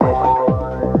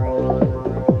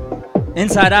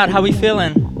Inside Out, how we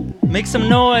feeling? Make some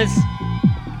noise.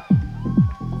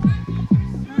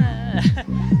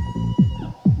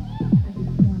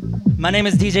 My name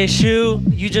is DJ Shu.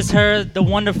 You just heard the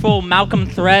wonderful Malcolm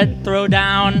Thread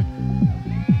Throwdown.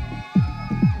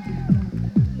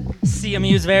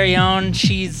 CMU's very own.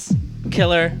 She's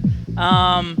killer.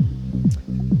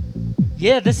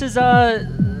 Yeah, this is a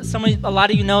lot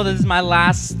of you know this is my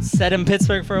last set in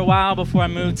Pittsburgh for a while before I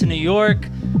moved to New York.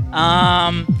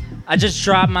 I just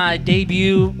dropped my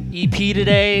debut EP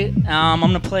today. I'm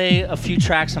gonna play a few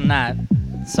tracks from that.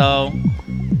 So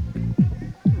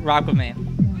rock with me.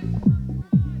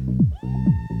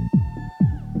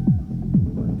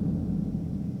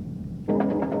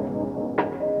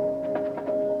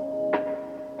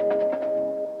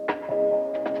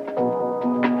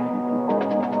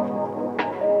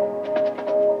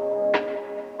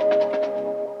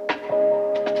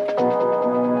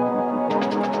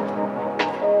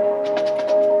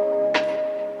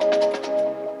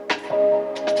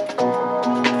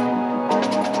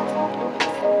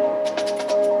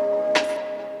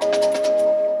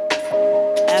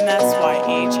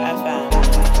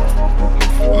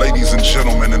 Ladies and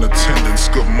gentlemen in attendance,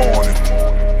 good morning.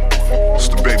 It's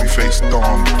the babyface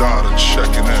Dawn Dada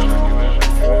checking in.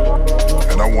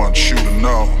 And I want you to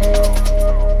know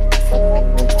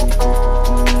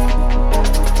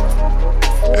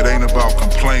it ain't about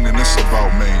complaining, it's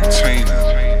about maintaining.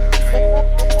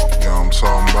 You know what I'm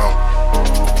talking about?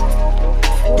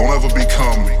 Don't ever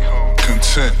become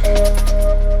content,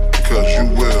 because you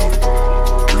will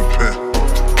repent.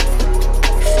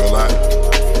 You feel that?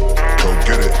 Go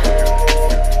get it.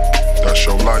 That's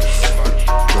your life.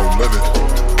 Go live it.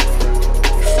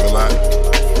 You feel that?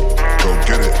 Go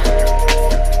get it.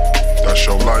 That's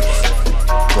your life.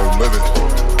 Go live it.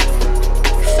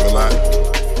 You feel that?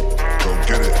 Go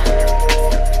get it.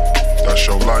 That's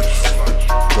your life.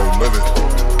 Go live it.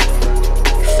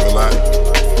 You feel that?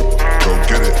 Go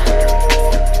get it.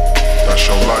 That's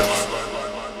your life.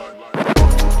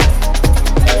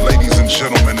 Ladies and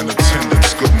gentlemen in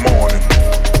attendance, good morning.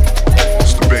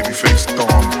 It's the babyface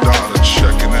Dawn Dada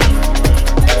checking in.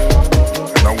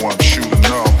 And I want you to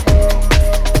know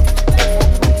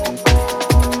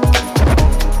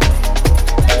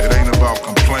it ain't about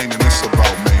complaining, it's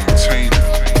about maintaining.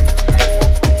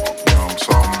 You know what I'm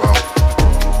talking about?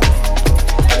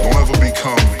 Don't ever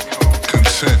become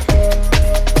content,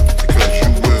 because you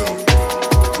will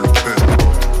repent.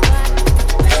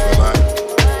 You feel that?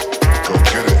 Go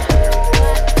get it.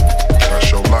 That's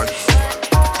your life.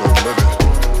 Go live it.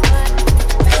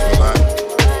 You feel that?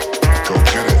 Go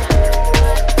get it.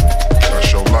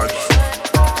 That's your life.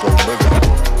 Go live it.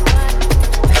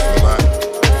 You feel that?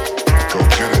 Go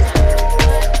get it.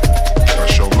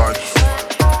 That's your life.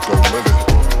 Go live it.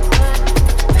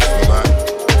 You feel that?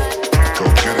 Go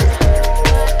get it.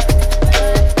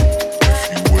 If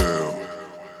you will.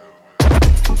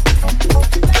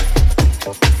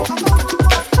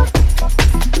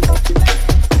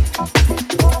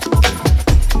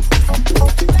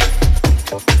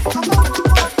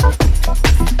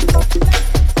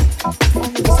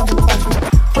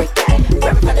 Break that,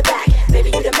 grab it from the back, baby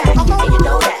you the Mac, and you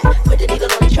know that. Put the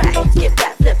needle on the track, skip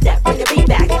that, flip that, bring the beat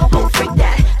back. Oh freak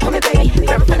that, come here baby,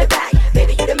 grab it from the back,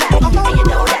 baby you the Mac, and you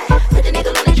know that. Put the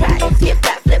needle on the track, skip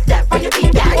that, flip that, bring the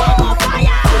beat back. On fire!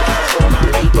 For my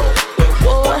people,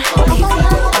 war, party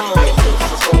people,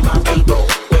 for my people,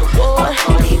 war,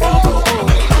 party people,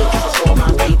 for my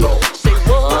people, say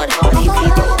war, party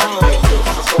people,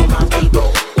 for my people.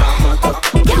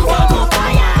 Yo, I'm on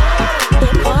fire! The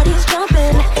party's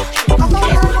jumping.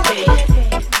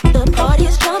 The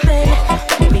party's jumping.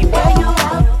 Baby, where you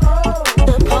at?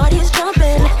 The party's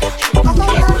jumping.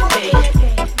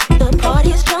 The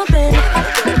party's jumping.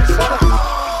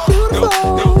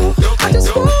 Beautiful, I just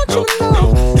want you to know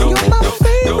you're my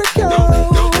favorite girl.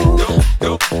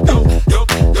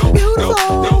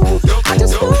 Beautiful, I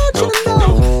just want you to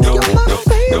know you're my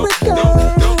favorite girl.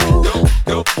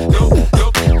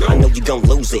 I know you gon'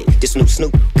 lose it. This new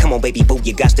Snoop, come on baby boo,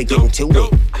 you got to get into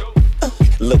it.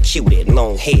 Look cute,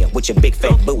 long hair with your big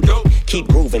fat booty. Keep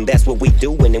grooving, that's what we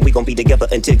doing, and we gon' be together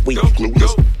until we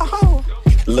lose.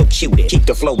 Look cute, keep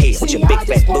the flow here with your big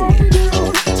fat booty.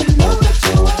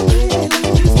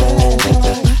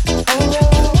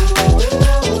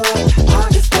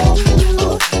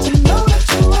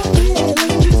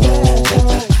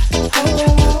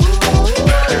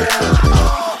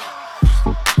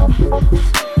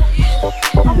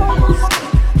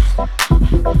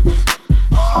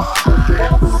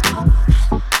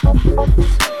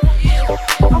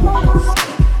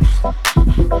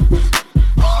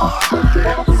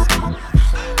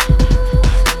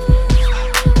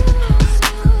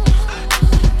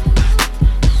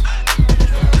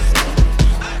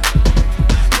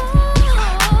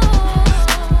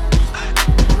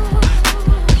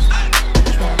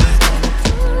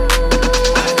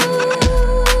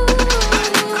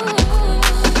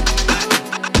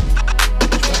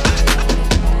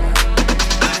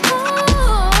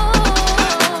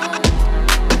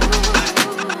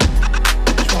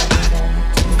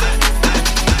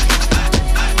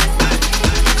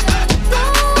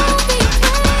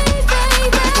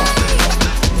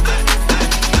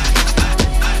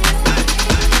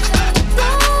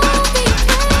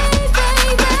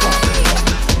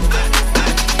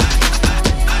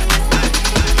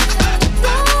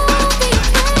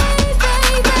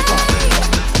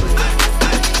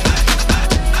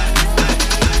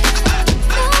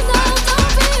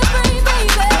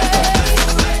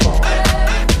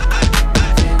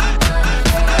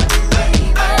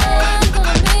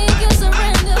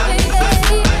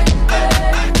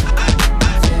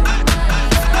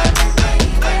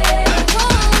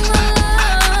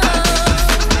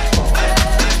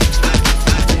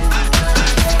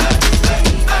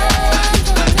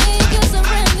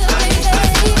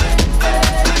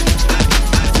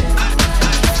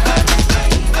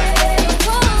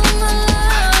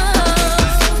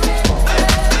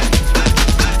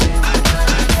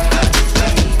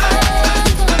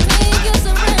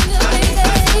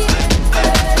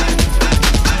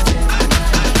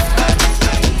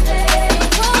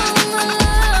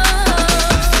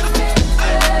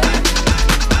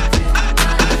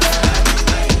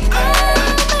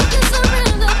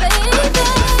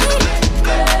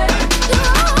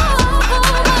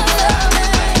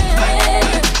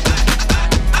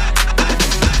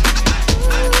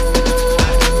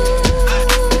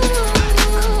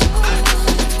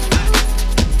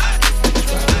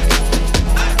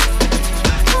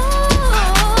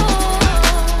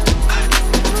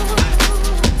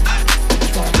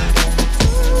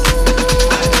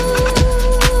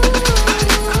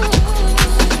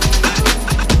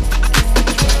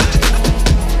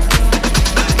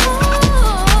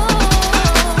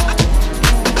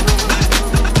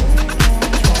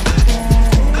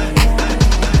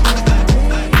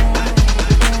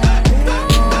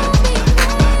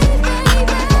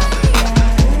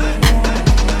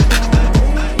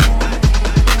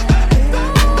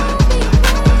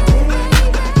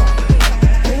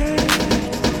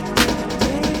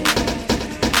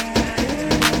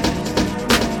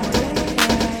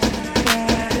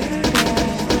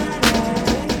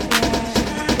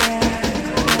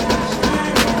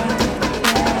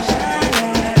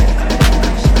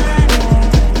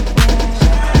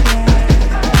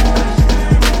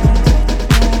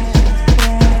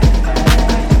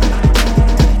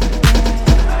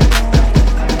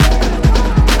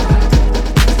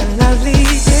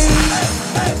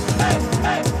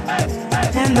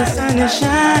 is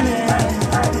shining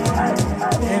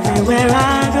everywhere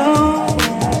I go.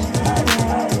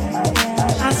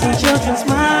 I see children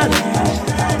smiling.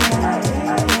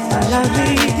 It's a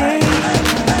lovely day,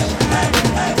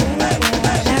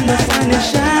 and the sun is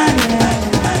shining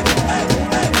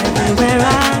everywhere I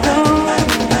go.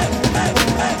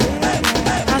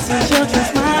 I see children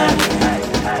smiling.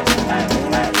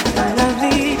 It's a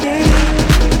lovely day,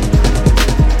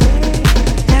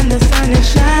 and the sun is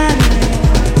shining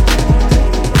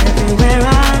everywhere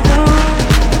I go.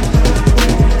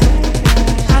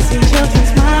 I see children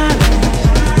smiling.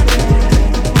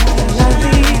 It's a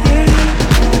lovely day,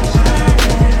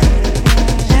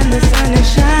 and the sun is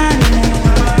shining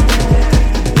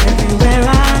everywhere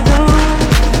I go.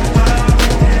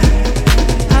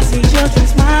 I see children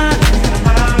smiling.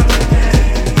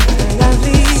 It's a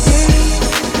lovely day,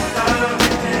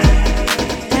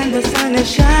 and the sun is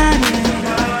shining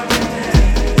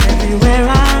everywhere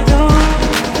I go.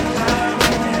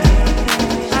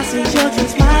 I see children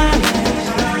smiling. It's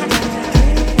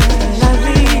a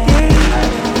lovely day,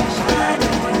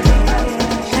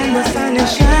 and the sun is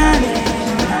shining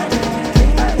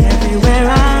everywhere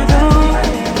I go.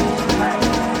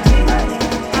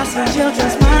 I see children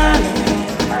smiling.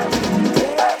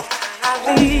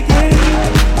 Lovely day,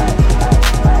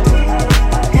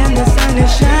 and the sun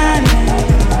is shining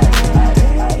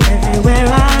everywhere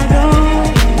I go.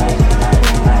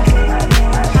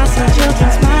 I see children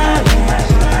smiling.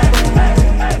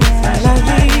 It's a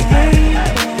lovely day,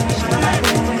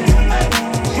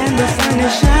 and the sun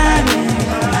is shining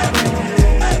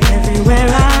everywhere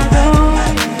I go.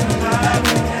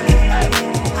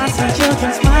 I see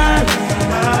children smiling.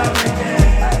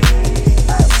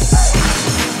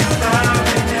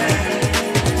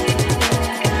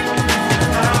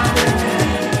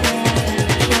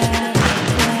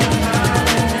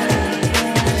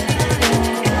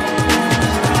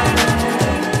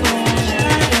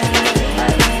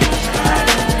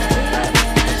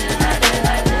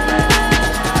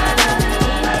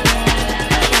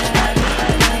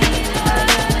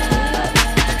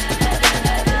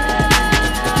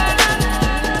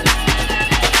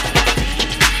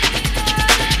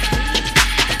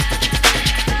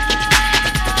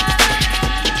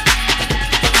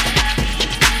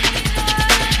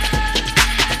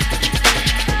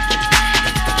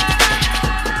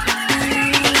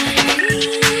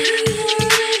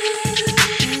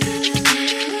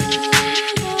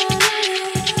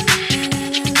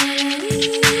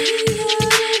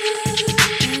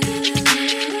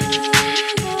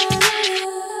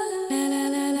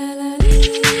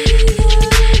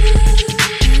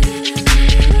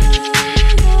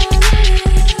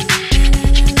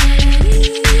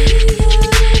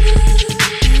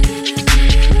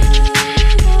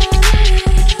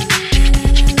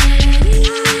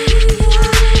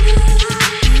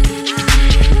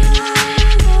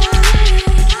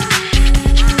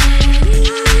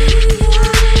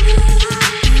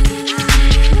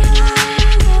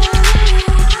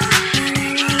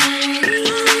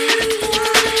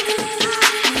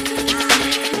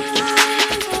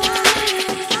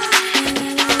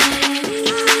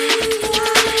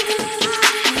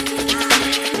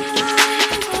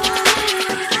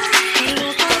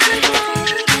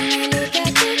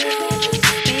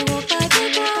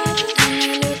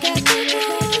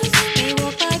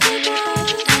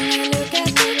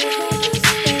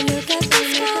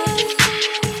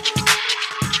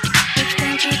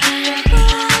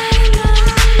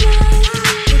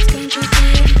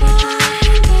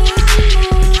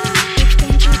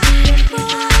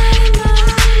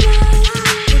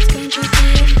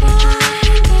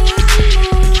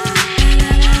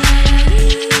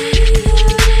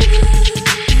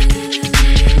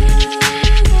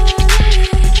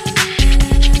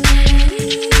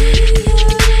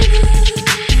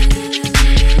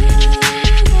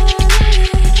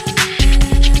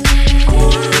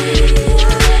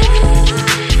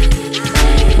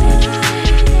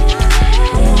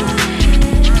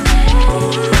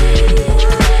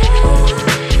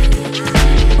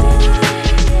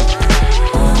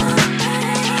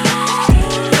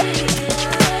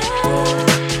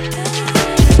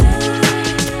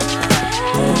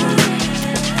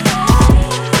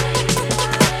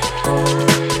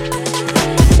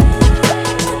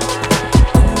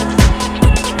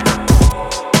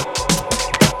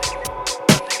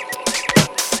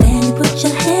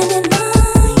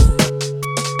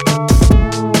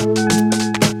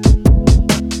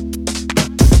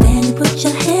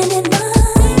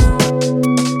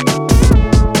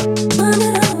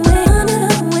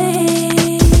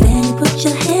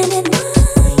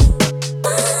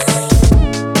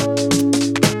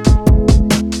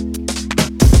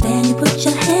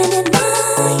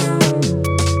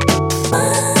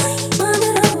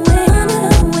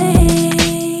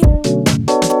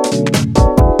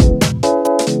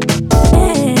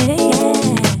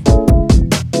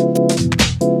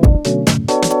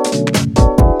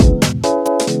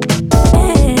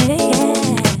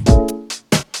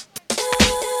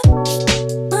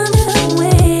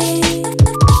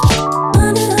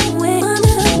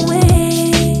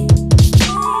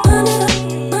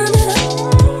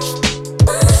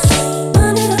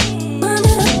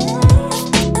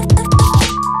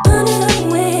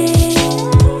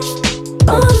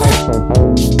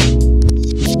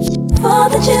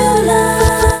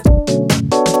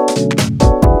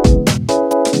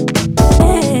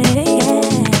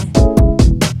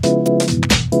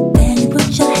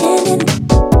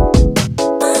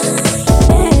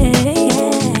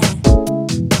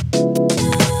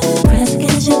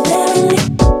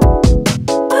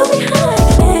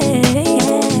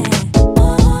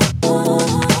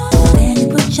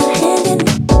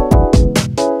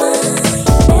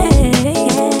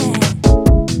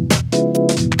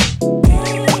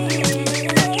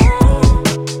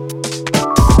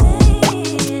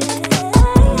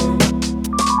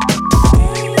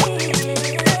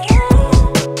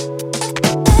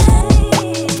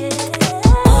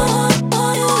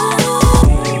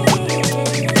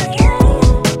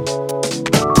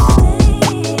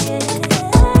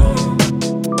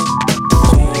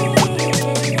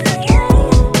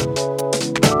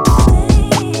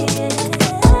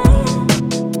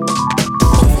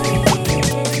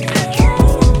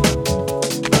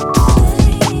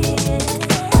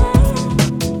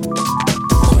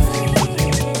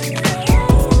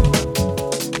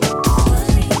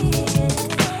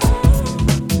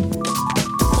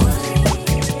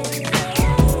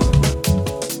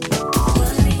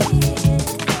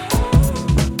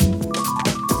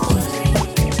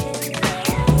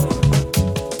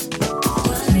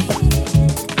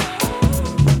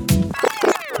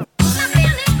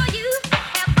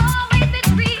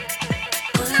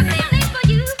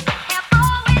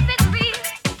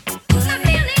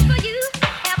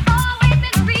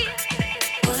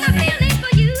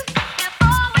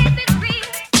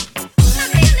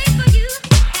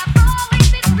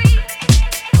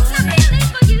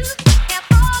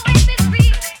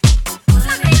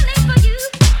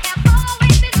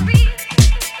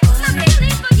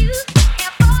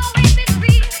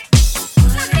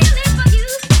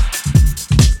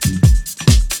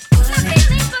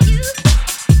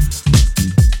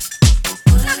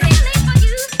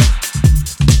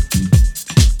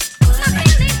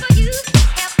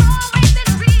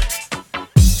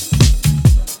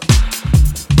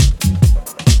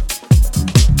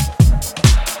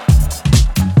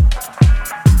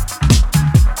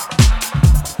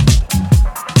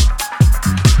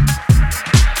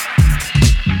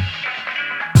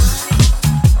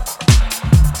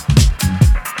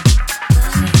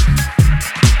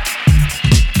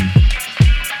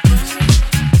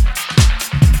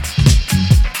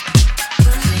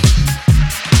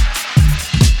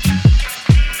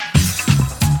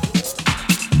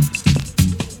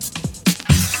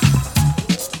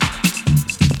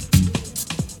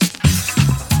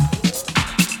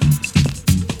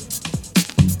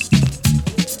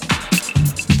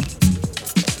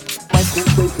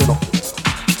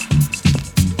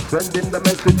 Sending the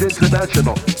message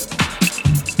international.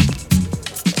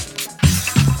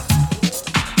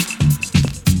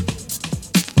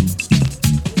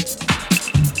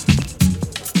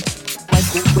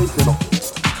 Sensational.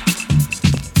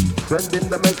 Sending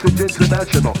the message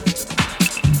international.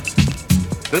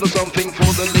 Little something for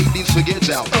the ladies to get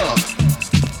out.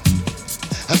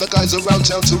 And the guys around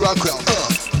town to rock out.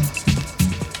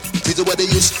 See the way they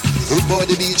use good boy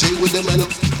the DJ with the mellow.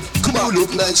 Come on,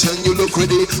 look nice and you look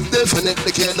ready.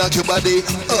 Definitely can't knock your body.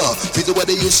 See the way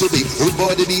they used to be. Good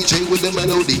boy the DJ with the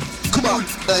melody. Come on,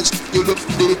 nice, you look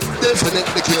ready.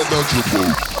 Definitely can't knock your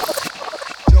body.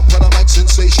 Jump on a mic,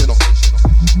 sensational.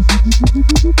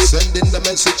 Sending the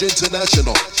message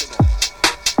international.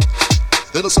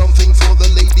 Little something for the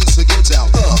ladies to get out.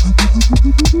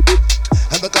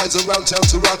 And the guys around town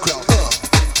to rock out.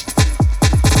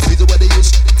 See the way they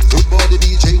use good boy the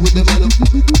DJ with the mellow.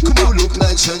 Come on, look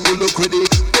nice and you look ready.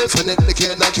 Definitely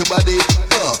can't knock your body.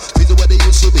 See the way they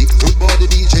used to be. Good boy the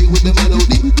DJ with the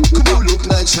melody. Come on, look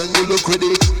nice and you look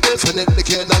ready. Definitely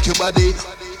can't knock your body.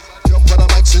 Jump on a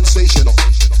mic, sensational.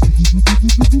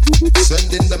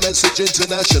 Sending the message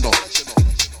international.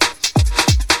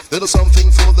 Little something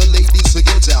for the ladies to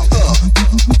get out.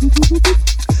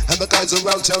 And the guys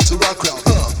around town to rock out.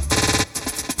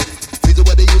 See the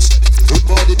way they use good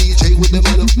boy the DJ with the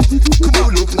mellow. Come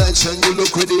on, look nice and you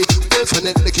look ready.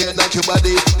 Definitely can't knock your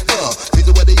body. See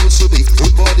the way they used to be.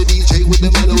 Good boy the DJ with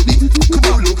the melody. Come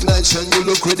on, look nice and you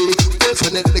look ready.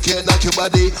 Definitely can't knock your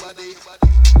body.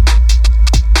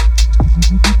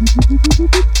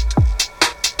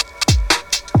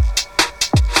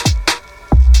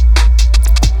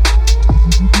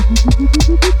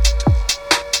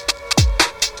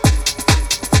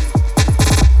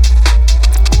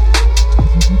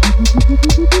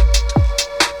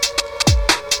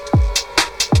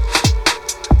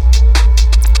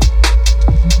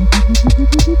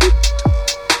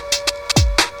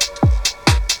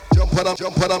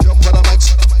 Jump on a mic.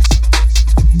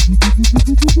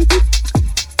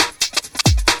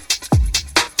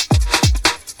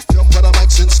 Jump on a mic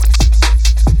since.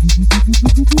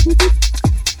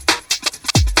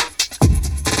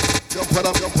 Jump on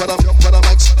a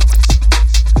mic.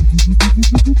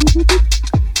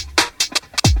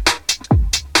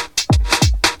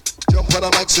 Jump on a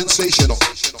mic, sensational.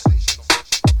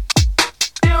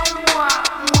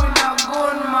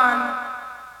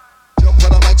 Jump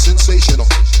on a mic, sensational.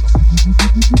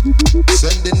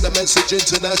 Sending the message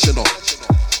international.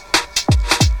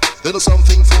 Little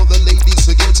something for the ladies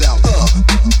to get out.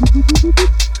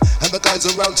 And the guys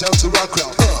around town to rock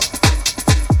out.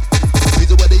 See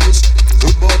the way they use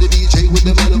good boy the DJ with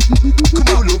the mellow. Come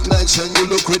on, look nice and you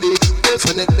look ready.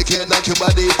 Definitely can't knock your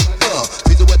body.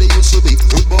 See the way they used to be.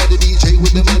 Good boy the DJ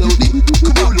with the melody.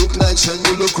 Come on, look nice and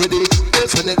you look ready.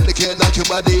 Definitely can't knock your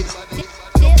body.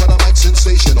 Jump on a mic,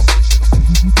 sensational.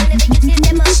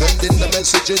 Sending the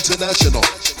message international.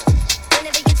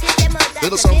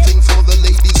 Little something for the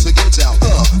ladies to get out.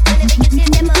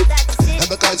 And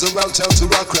the guys around town to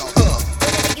rock out.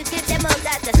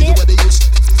 See the way they use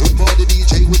good boy the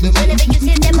DJ with the melody.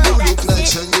 Come on, look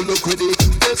nice and you look ready.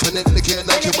 Definitely can't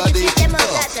knock your body.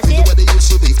 See the way they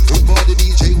used to be. Good boy the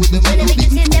DJ with the melody.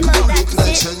 Come on, look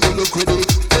nice and you look ready.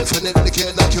 Definitely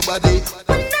can't knock your body.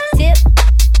 Tip.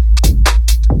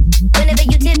 Whenever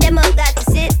you tip, them all got to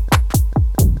sit.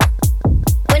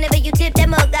 Whenever you tip,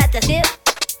 them all got to tip.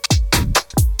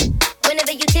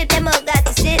 Whenever you tip, them all got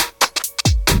to sit.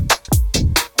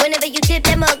 Whenever you tip,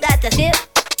 them all got to tip.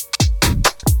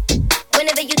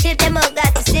 Whenever you tip, them all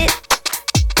got to sit.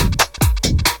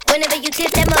 Whenever you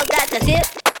tip, them all got to tip.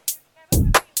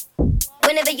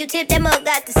 Whenever you tip, them all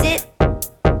got to sit.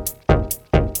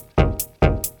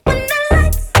 When the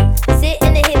lights sit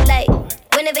in the hip light.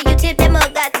 Whenever you tip, them all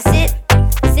got to sit.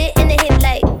 Sit in the hip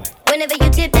light. Whenever you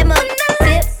tip, them all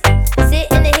tip.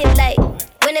 Sit in the hip light.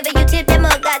 Whenever you tip, them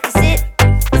all got to sit.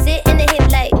 Sit in the hip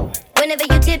light. Whenever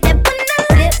you tip, them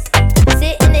tip.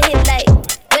 Sit in the hip light.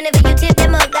 Whenever you tip,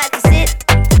 them all got to sit.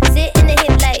 Sit in the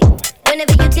hip light.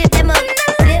 Whenever you tip, them all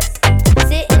tip.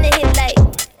 Sit in the hip light.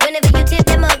 Whenever you tip,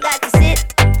 them all got to sit.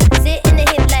 Sit in the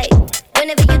hip light.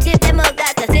 Whenever you tip, them all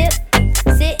got to tip.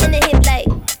 Sit in the hip light.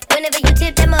 Whenever you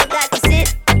tip, them all got to sit.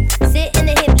 Sit in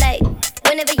the hip light.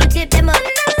 Whenever you tip, them all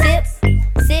tip.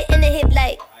 Sit in the hip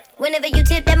light. Whenever you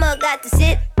tip, them all got to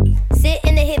sit. Sit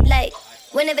in the hip light.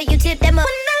 Whenever you tip, them all.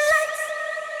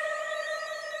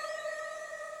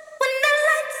 When the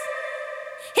lights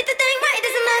hit the thing right,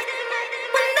 it's enough.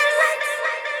 When the lights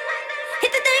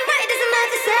hit the thing right, it's enough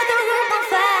to set the room on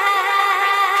fire.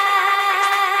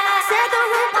 Set the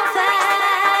room on fire.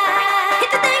 Hit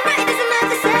the thing right, it's enough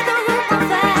to set the room on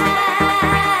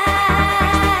fire.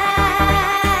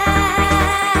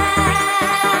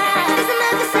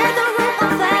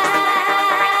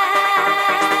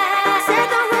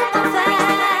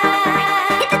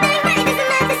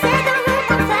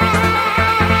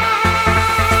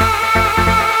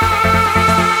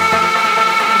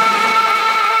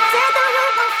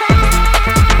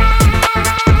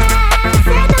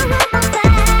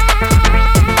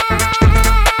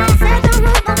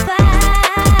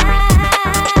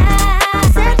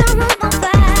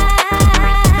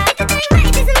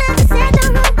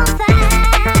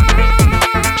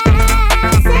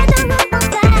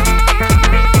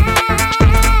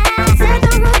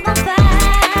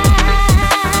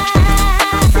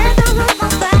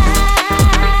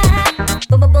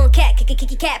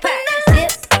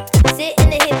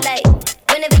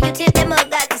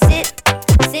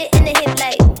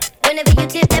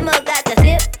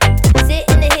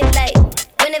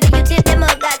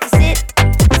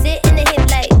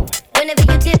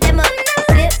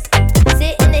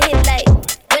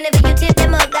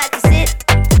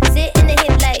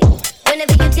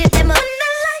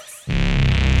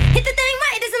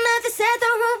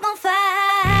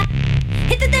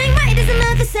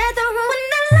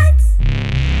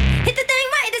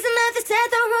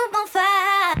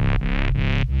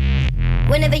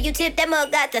 tip, that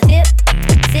mug got the hip.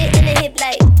 Sit in the hip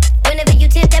like. Whenever you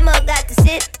tip, that mug got the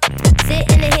sit. Sit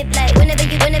in the hip like. Whenever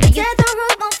you set the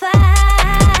room on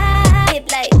fire. Hip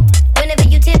like. Whenever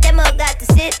you tip, that mug got the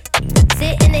sit.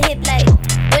 Sit in the hip like.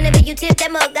 Whenever you tip, that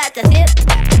mug got the hip.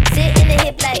 Sit in the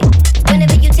hip like.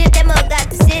 Whenever you tip, that mug got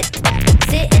the sit.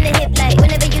 Sit in the hip like.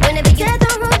 Whenever you set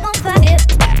the room on fire. Hip.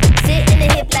 Sit in the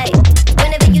hip like.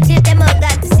 Whenever you tip, that mug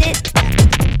got the sit.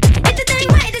 If the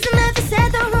thing right is enough to set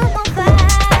the room on fire.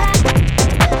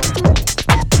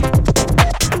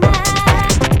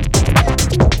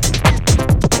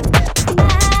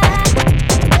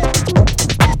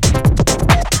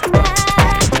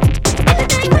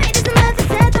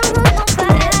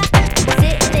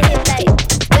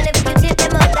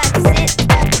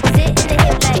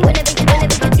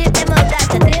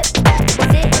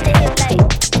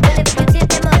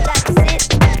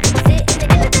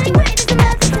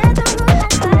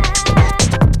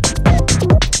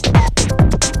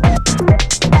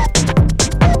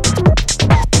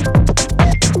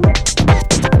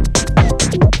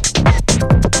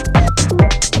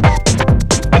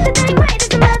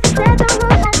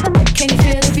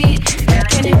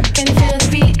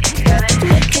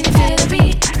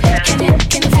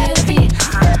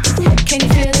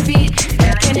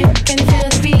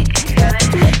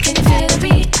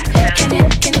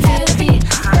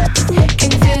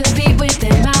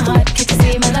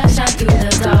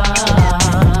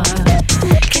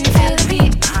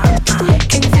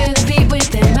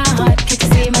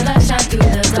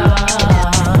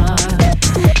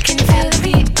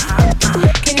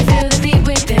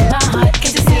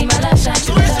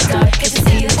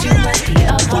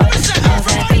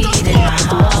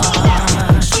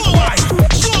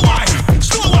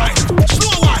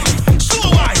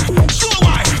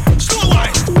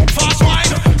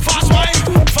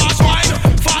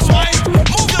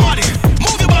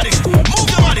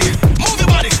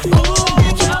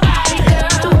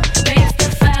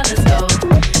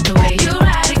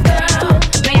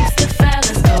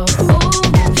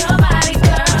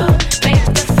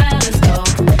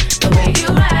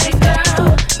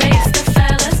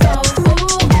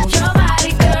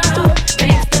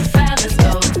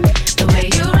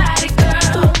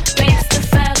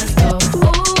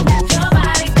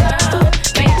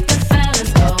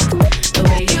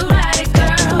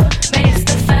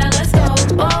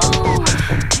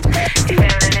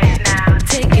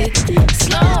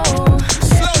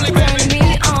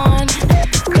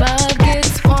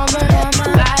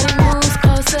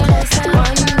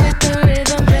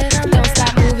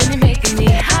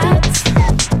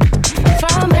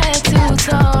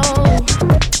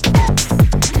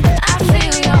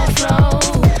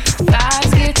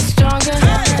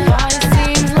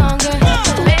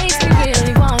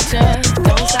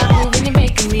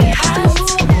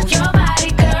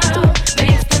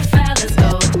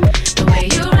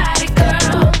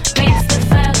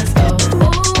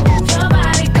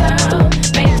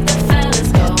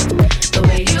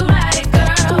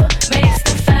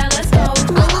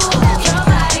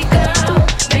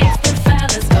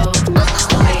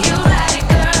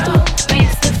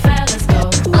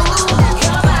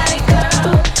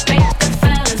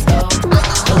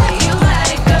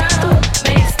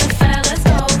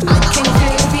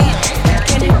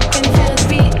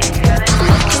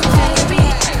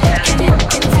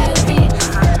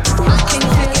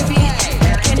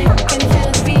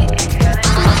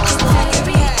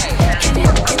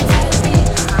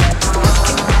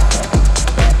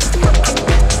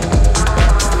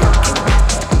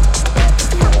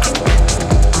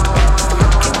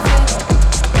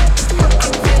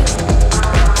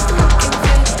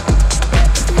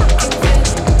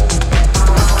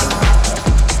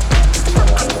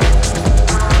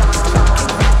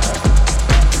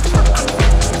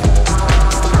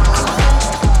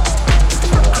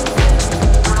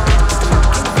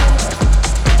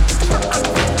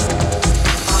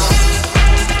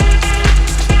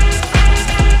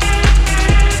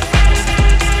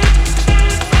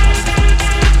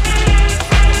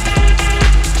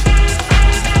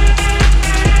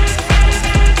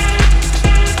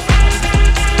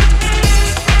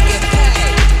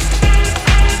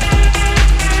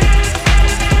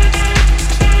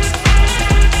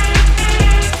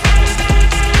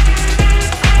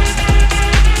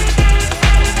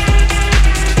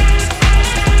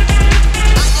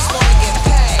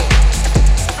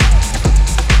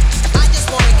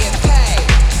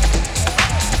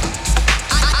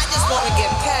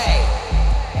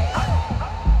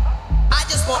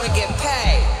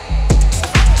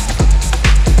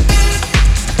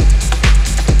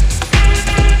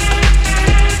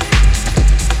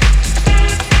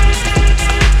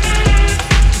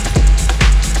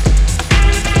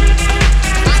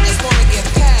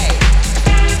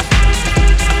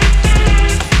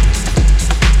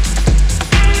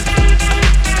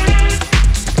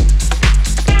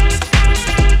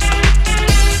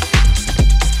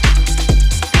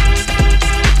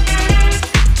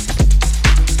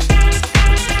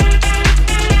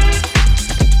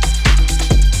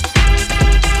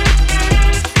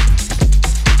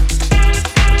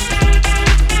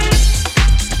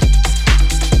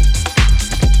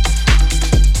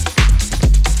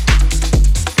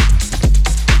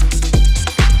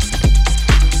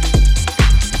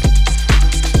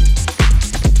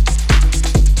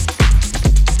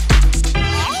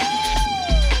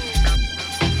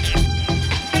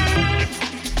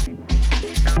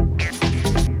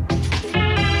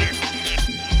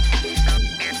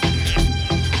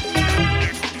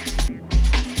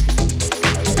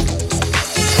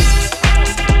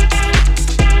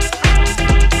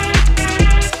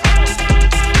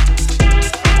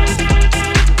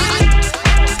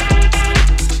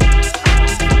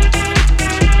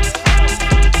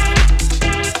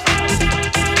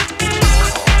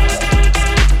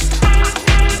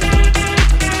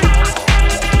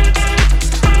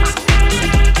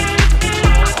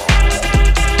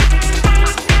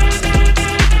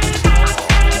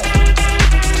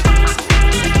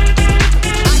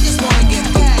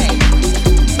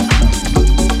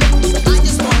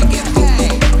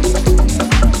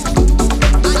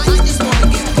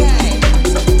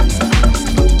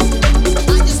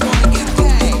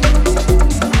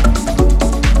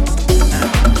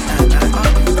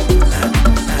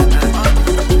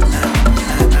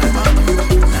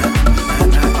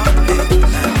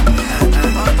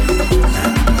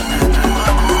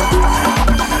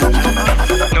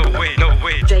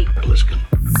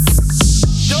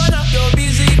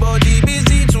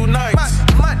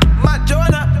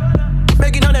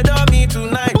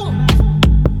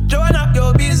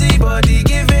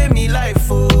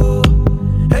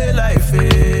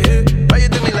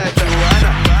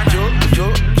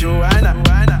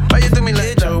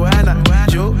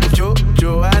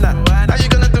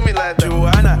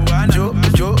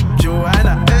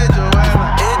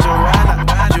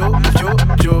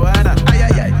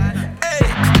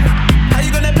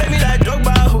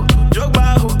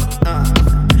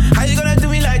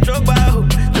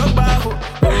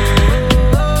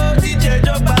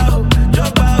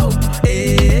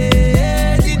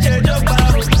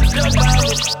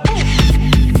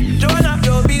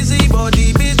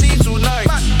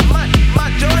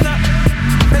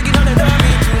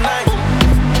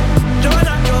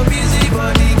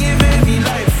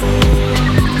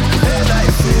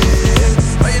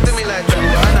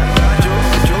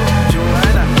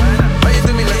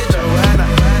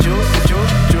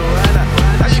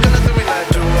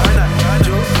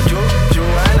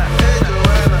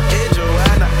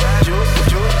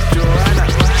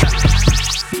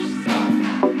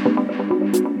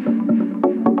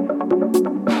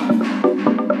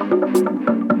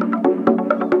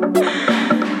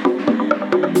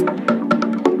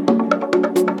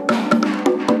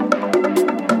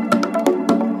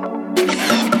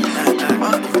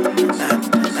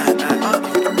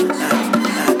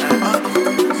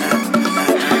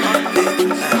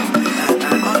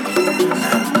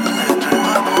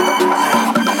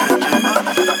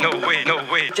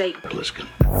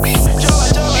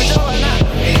 Joanna,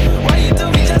 why you do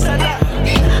me just like that?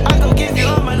 I gon' give you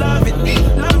all my love,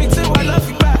 love me too, I love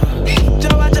you back.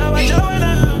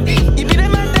 Joanna, you be the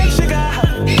man that sugar,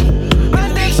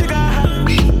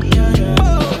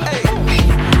 oh, hey.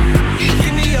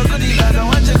 Give me your goodie bag, I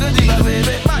want your goodie bag,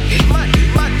 baby.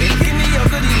 Give me your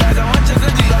goodie bag, I want your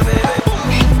goodie bag, baby.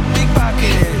 Big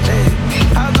package, hey.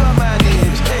 How do I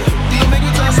manage? Hey, you gon' make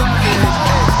me turn savage, hey.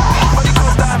 Body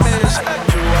cold damage, hey.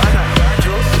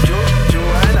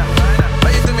 Joanna,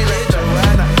 why you do me like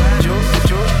Joanna?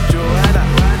 Joanna,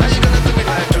 how you gonna do me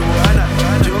like Joanna?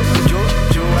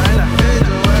 Joanna, hey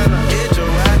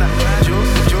Joanna,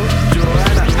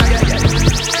 Joanna,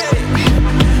 hey.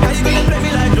 How you gonna play me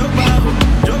like Drogba?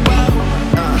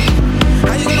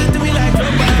 How you gonna do me like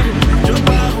Drogba?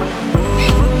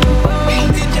 Oh,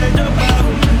 DJ Drogba.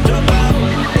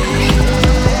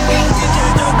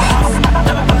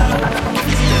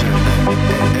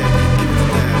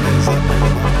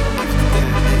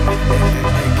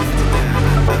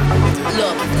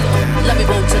 Look, let me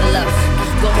move to the left.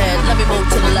 Go ahead, let me move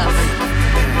to the left.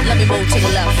 Let me move to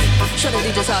the left. Show the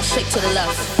DJs how I shake to the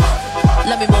left.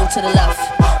 Let me move to the left.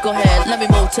 Go ahead, let me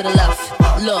move to the left.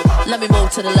 Look, let me move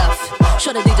to the left.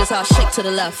 Show the DJs how I shake to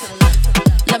the left.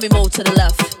 Let me move to the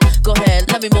left. Go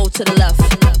ahead, let me move to the left.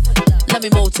 Let me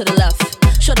move to the left.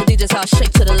 Show the DJs how I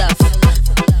shake to the left.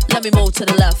 Let me move to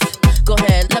the left. Go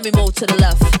ahead, let me move to the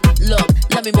left. Look,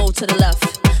 let me move to the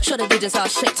left. Show the DJs how I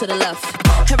shake to the left.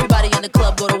 Everybody in the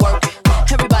club go to work.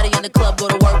 Everybody in the club go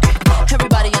to work.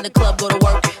 Everybody in the club go to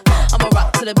work. I'ma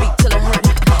rock to the beat till it hurt.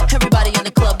 Everybody in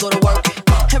the club go to work.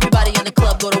 Everybody in the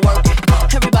club go to work.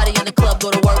 Everybody in the club go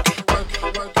to work.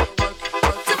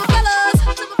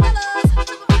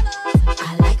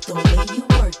 I like the way you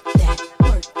work that.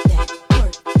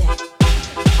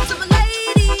 To my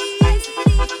ladies,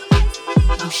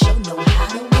 You sure know how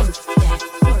to work that.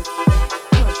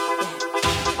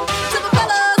 to my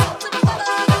fellas,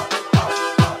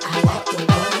 I like the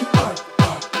way you work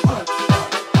that.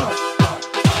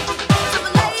 to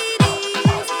my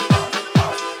ladies.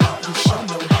 You sure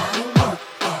know how to work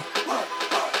that.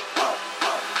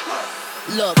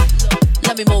 Look,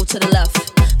 let me move to the left.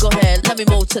 Go ahead, let me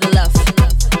move to the left.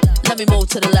 Let me move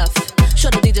to the left. Show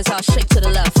the DJs how I shake to the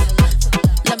left.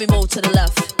 Let me move to the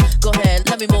left. Go ahead,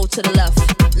 let me move to the left.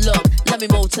 Look, let me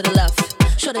move to the left.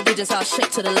 Show the DJs how I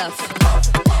shake to the left.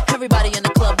 Everybody in the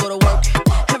club go to work.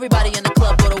 Everybody in the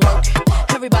club go to work.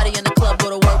 Everybody in the club go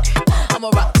to work. I'ma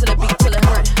rock to the beat till it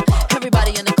hurt.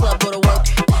 Everybody in the club go to work.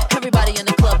 Everybody in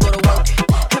the club go to work.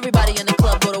 Everybody in the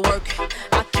club go to work.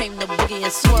 I came to boogie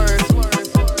and swerve.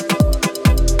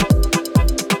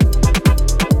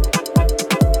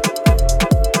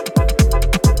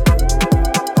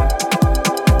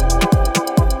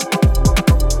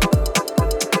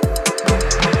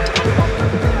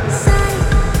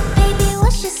 Baby,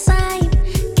 what's your sign?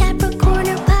 Capricorn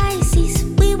or Pisces?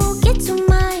 We won't get too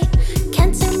mine.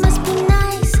 Cancer must be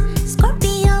nice.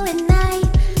 Scorpio at night.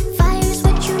 Fire's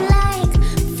what you like.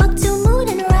 Fuck till moon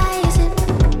and rising.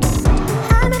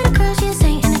 I met a girl, she's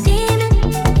saying, and a day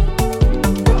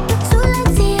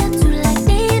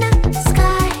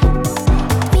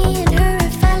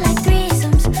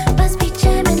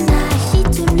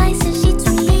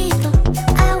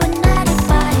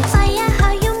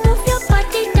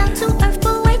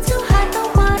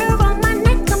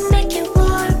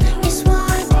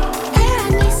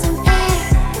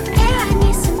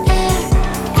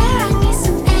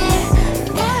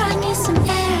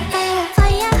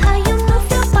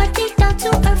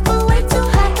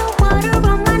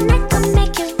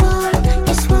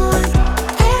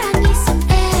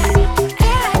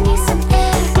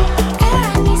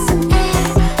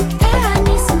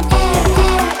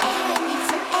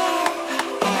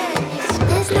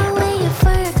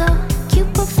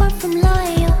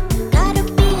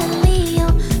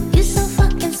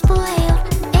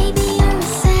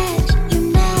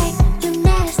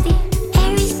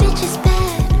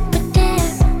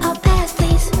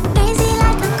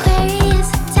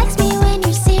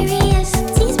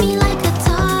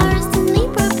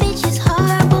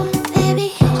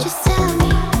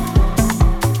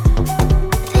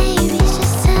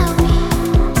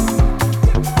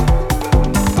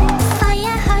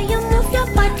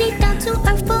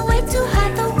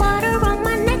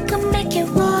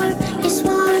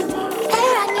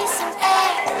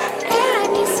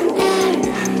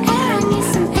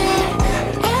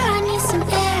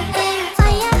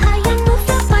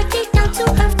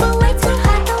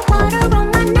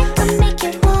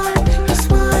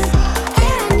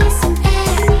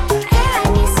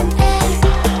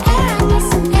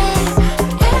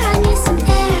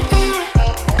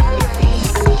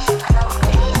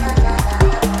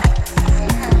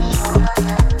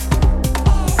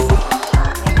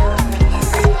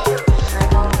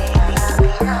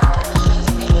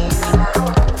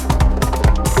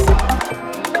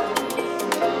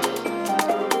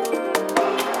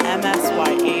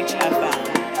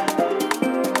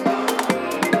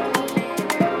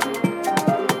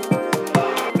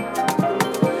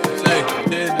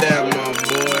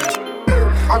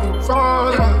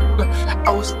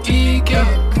geeking.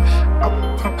 I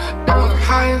was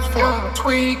high as fuck,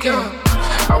 tweaking.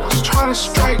 I was tryna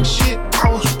strike shit. I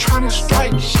was tryna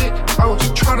strike shit. I was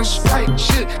tryna strike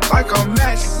shit like a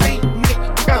match made me.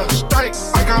 Yeah, strike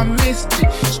like I missed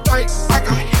it. Strike like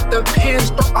I hit the pin.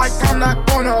 Strike like I'm not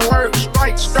gonna work.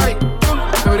 Strike, strike.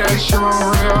 Do that shit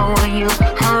real when you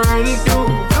already do.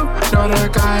 Know the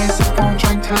guys won't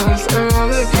drink till it's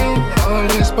irrelevant. All of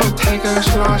this Bottega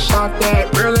shit, I shop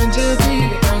that Burlington D.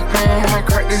 I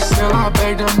cracked this seal, I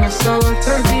begged them to sell it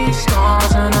to me.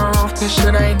 Stars in the roof, this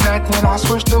shit ain't nothing. I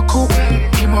switched to coupe.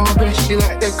 Emo bitch, she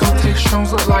like that go take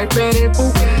shrooms, look like Betty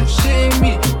Boop. Shit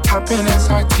me, hop in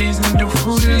SRTs and do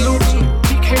Fruity Loops.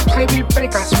 He can't play me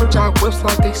back, I switch out whips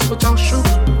like they switch out shoes.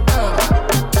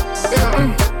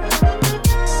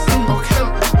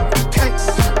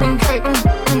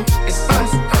 It's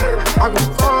us. I was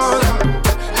falling,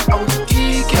 I was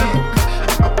geeking.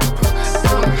 I was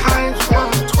high as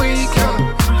fuck, tweaking.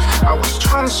 I was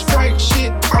tryna strike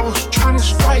shit. I was tryna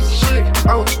strike shit.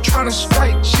 I was tryna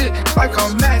strike shit like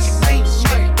a match made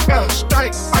shit. Yeah,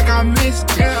 strike like I missed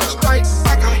it. Yeah, strike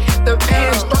like I hit the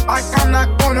pin. Strike like I'm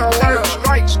not gonna work.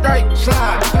 Strike, strike,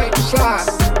 slide, slide.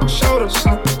 Shoulder,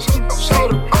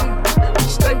 shoulder.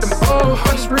 Stake them all,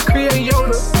 just recreate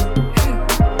Yoda.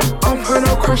 Put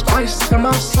no crushed ice in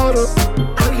my soda.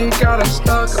 You got it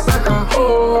stuck like a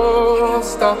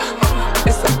holster.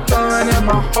 It's a gun in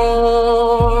my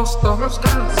holster.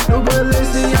 New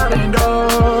Balenciaga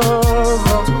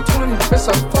Dover. It's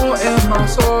a 4 in my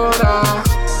soda.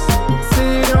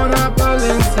 Sit on a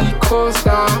Balenciaga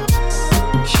coaster.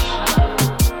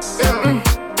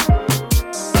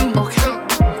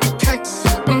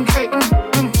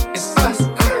 It's us.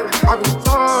 I was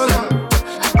falling.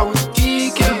 I was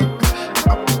geeking.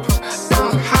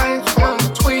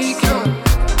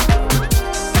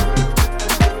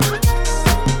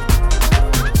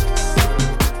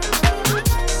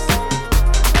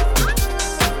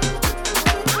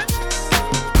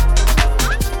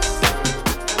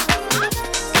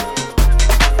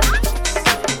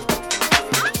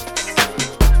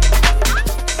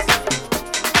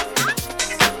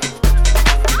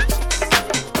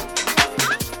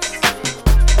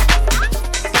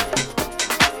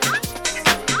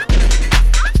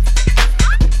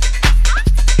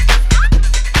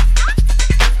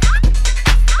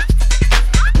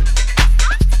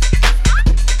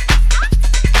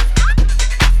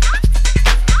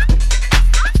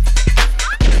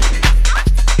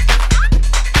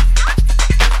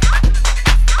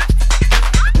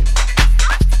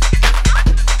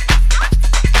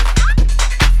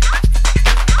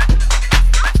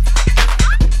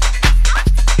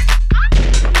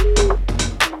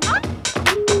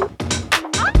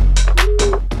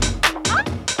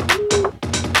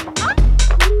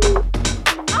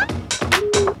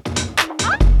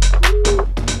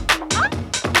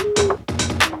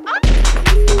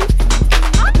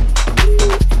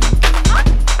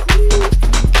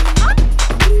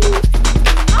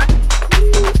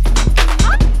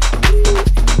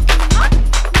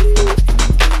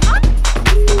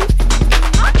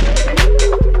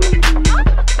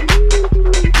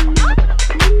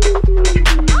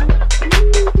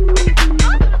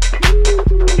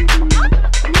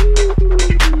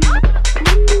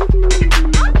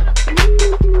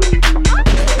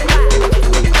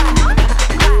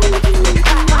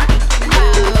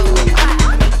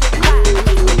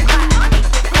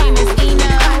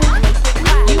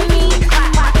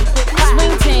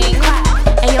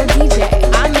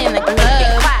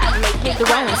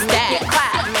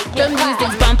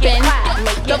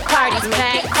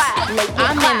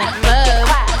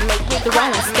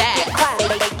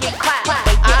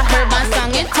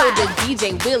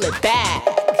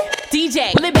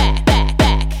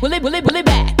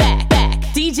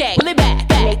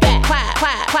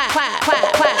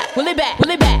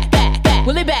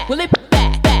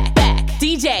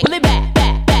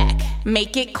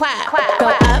 Make it clap. Go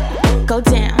up, go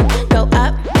down, go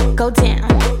up, go down,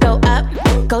 go up,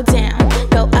 go down,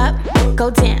 go up, go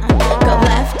down, go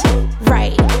left,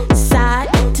 right, side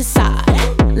to side.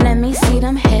 Let me see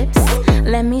them hips,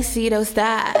 let me see those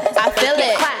thighs. I feel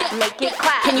it. Make it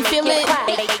clap. Can you feel it?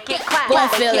 Make it clap. Go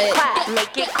and feel it.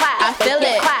 Make it clap. I feel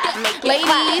it.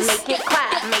 Ladies,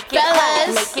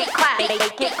 fellas,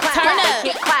 turn up,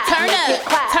 turn up,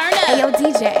 turn up. Hey yo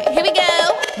DJ, here we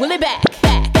go. Will it back.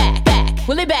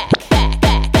 Will it back, back,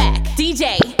 back, back,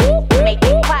 DJ. Make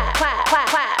it clap, clap, clap,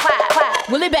 clap, clap, clap.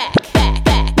 Will it back, back,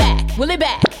 back, back. Will it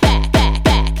back, back, back,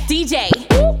 back, DJ.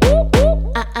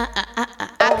 I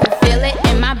can feel it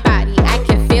in my body, I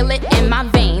can feel it in my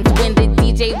veins. When the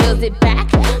DJ wheels it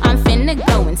back, I'm finna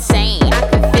go insane. I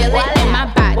can feel it in my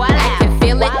body,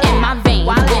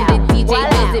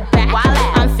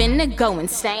 finna go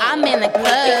insane. I'm in the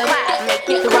club,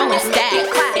 throwing stacks.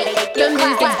 The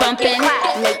music's bumping,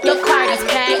 your party's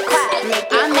packed.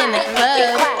 I'm in the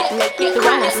club,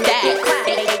 throwing stacks.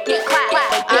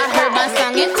 I heard my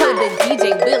song and told the DJ,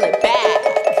 wheel it back.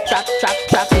 Drop, drop,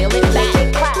 drop, feel it back.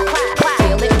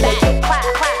 Feel it back.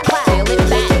 Feel it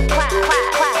back.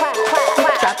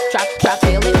 Drop, drop, drop,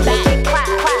 feel it back.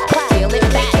 Feel it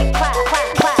back.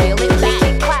 Feel it back.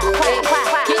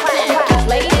 Get down,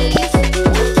 ladies,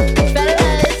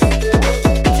 fellas.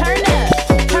 Turn up,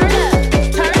 turn up,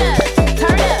 turn up,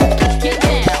 turn up. Get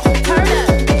down, turn up,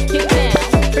 get down.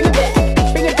 Bring it back,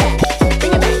 bring it back,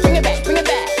 bring it back, bring it back, bring it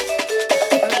back.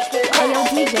 Hey yo,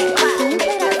 DJ, can you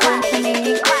play that song for me?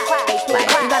 Like,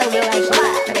 you gotta realize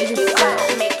that they just so.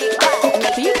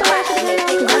 Do you feel like it again now?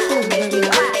 Cause that feels really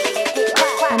nice.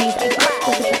 I need that.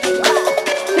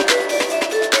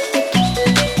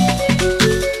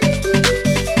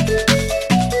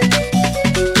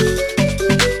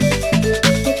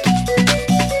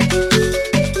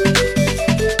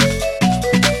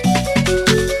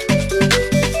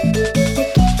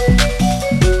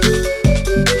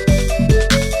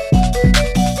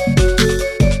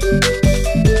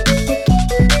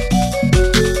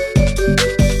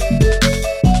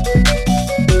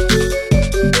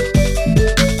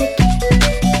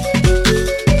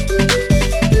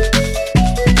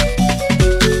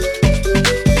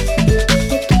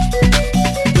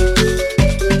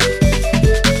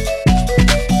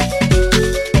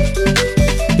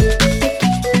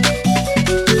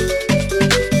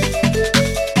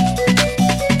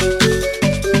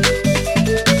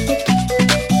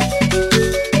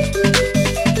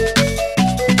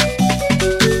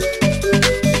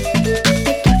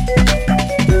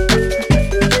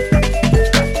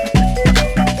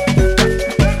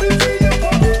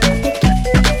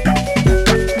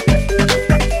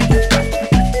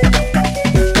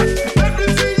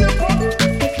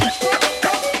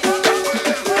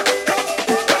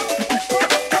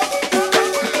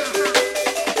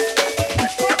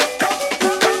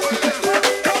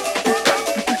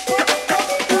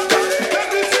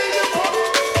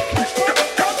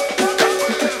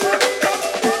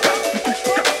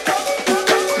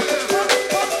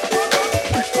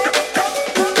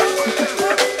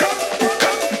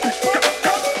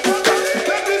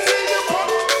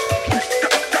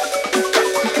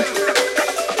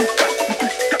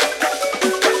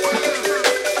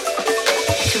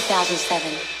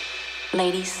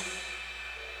 Ladies,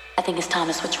 I think it's time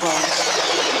to switch roles.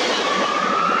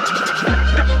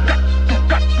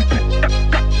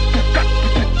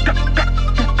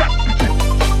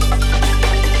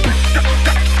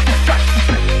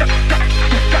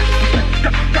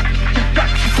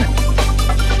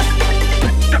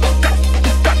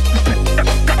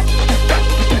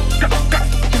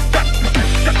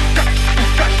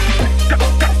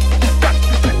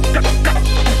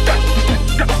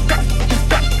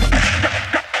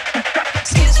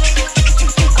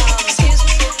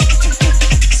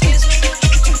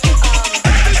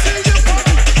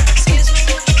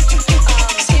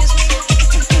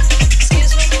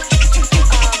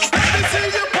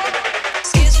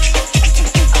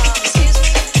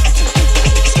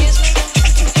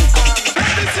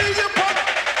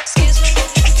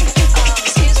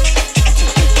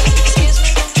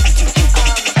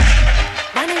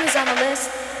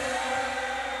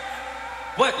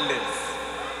 What list?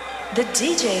 The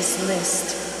DJ's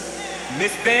list.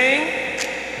 Miss Bang,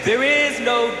 there is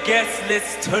no guest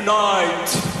list tonight.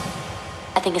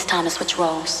 I think it's time to switch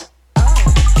roles.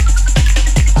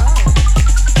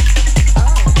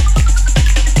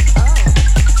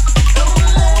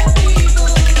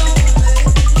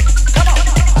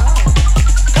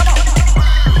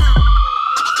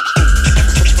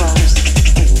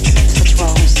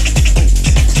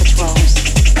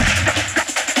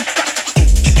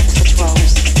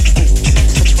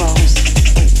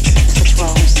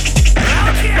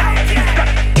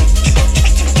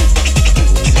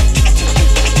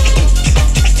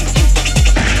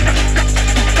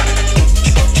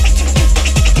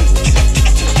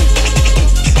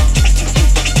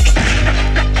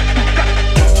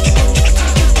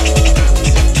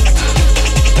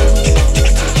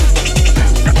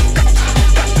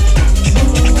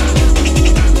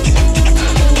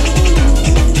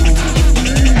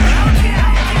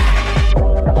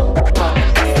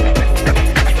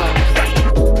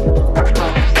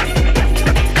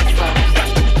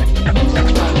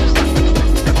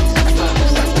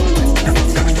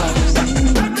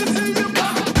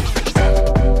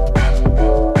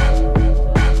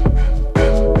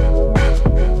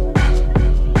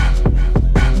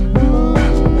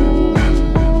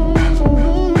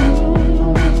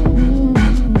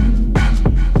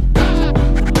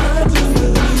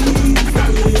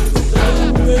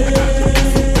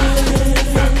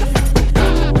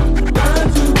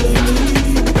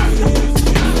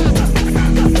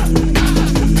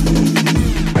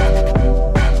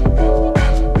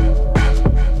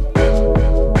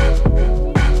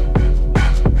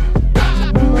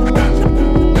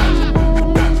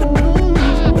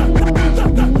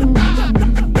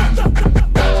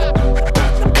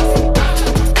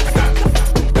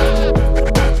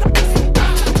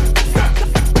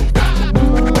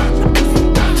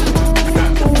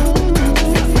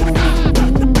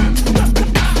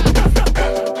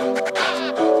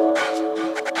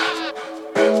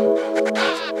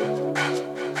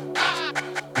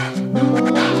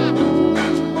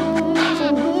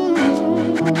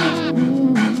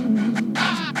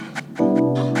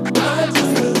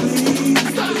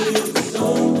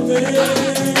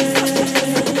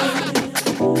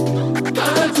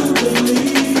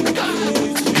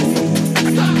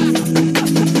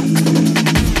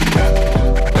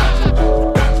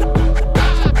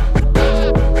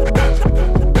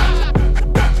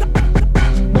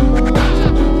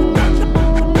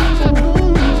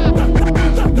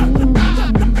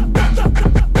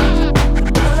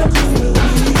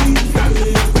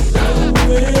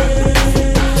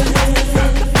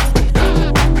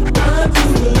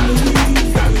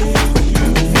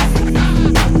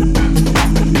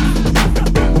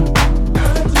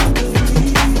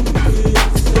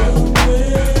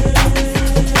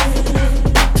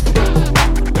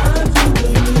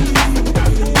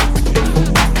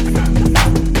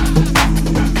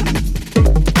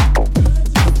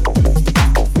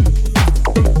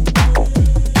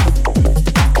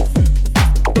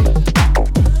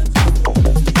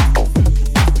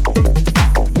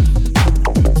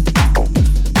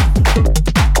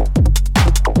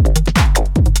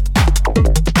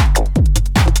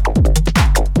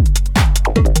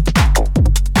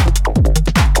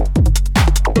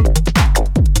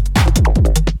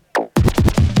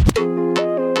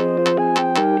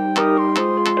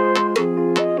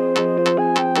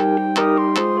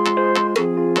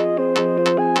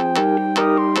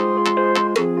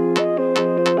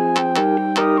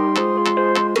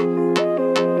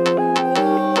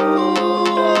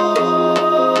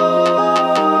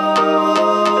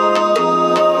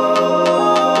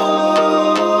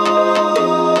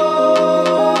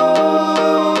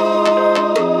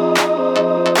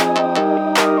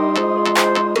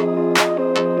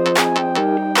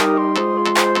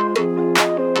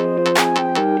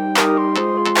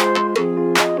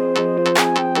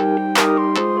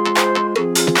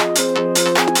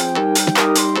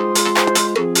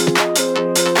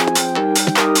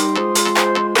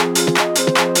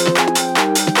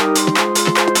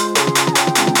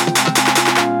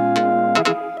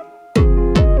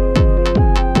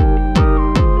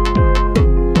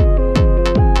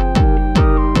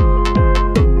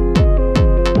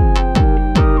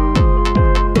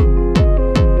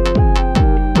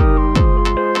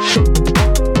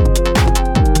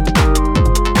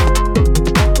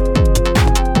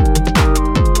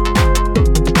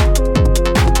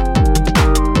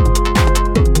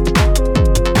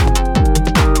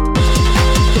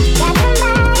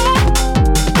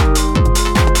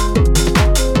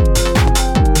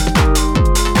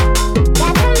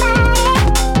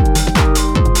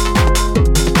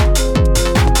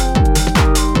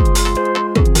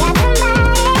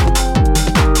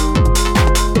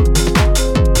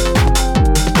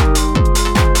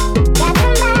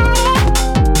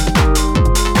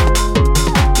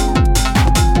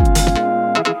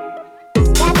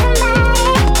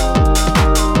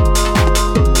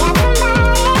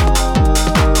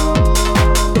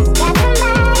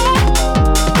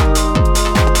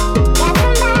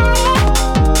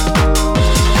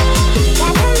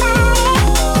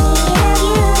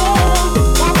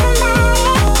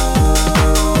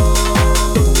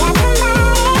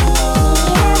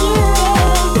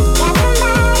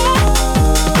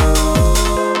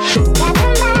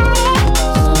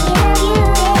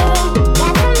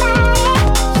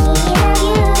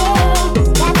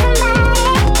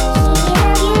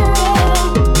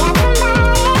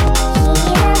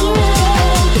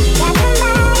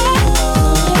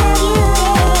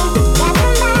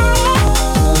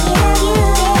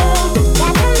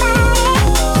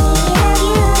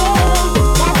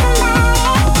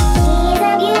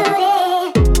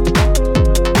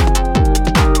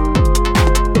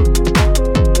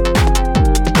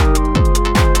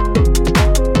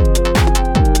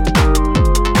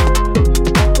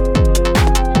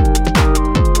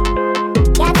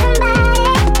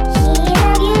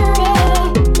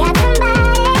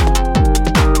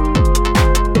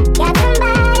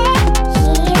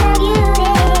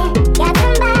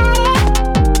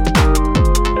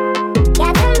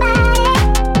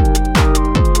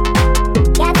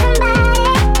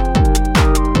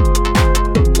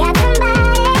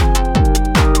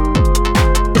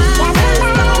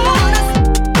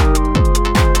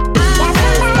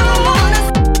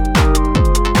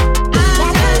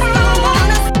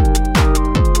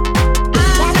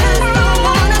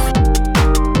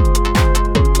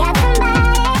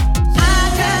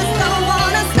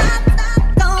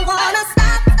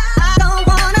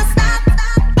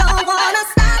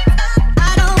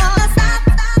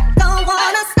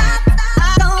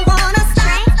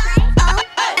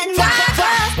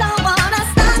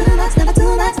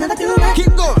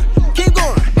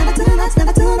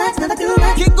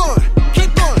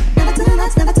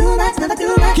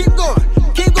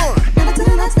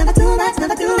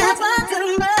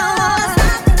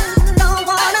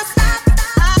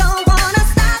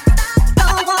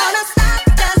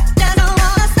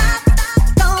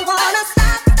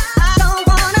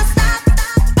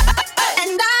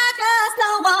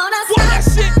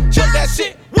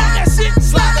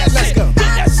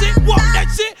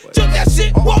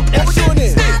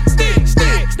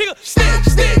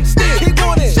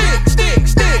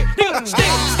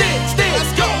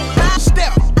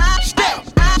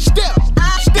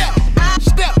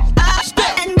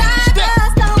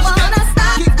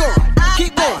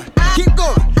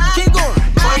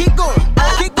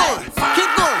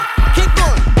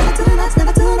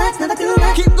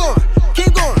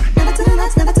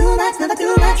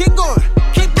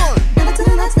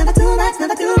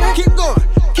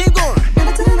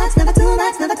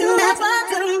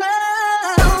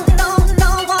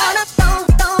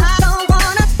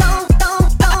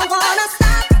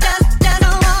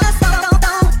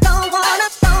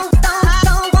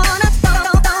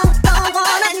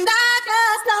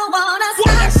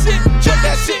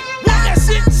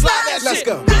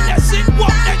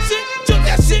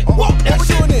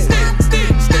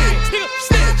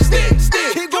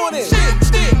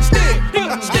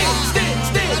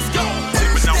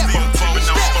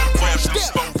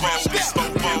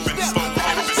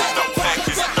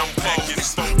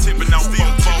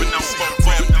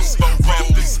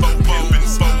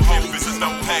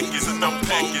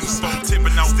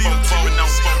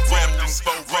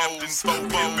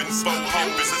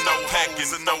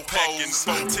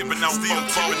 on, still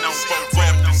tipping on,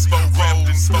 rapping,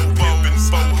 pimping,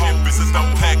 hoes, and no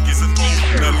packers.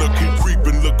 Now look who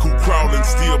creeping, look who crawling,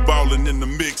 still ballin' in the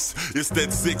mix. It's that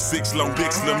 6'6" long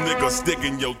dick, slim nigga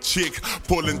sticking your chick,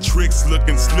 pulling tricks,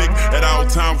 looking slick at all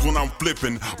times when I'm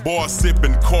flipping. Bar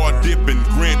sipping, car dipping,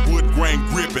 Grant Wood grain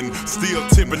gripping, still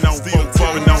tipping on, still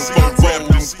tipping on,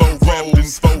 rapping, pimping,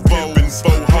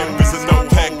 hoes, and no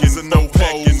packers, and no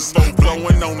packing,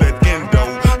 blowing on that endo,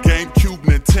 GameCube,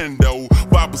 Nintendo,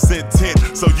 5%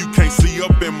 tint, so you can't see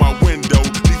up in my window.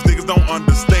 These niggas don't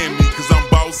understand me, cause I'm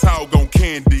boss hog on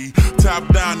candy. Top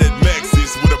down at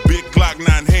Maxis with a big Glock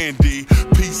 9 handy.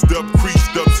 Pieced up,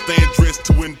 creased up, stand dressed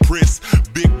to impress.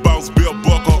 Big boss belt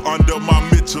buckle under my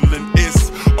Michelin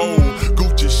S.O.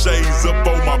 Gucci shades up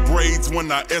on my braids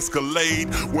when I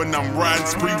escalade. When I'm riding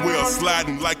spree wheel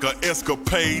sliding like a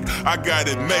escapade. I got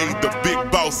it made, the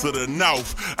big boss of the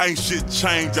North. Ain't shit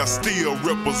changed, I still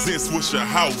represent Swisher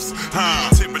House.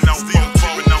 Tipping on, still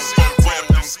tipping on,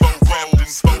 rapping, pimping,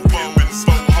 hoes,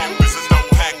 and no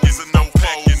packers, and no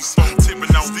packing.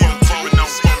 Tipping on, still tipping on,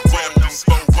 rapping,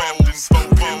 pimping, hoes,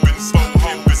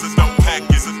 and no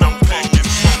packers, and no packing.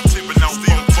 Tipping on,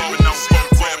 still tipping on,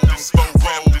 rapping,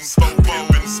 pimping,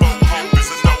 hoes,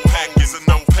 and no packers, and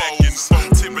no packing.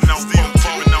 Tipping on, still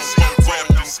tipping on,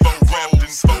 rapping,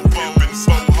 pimping,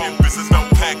 hoes, and no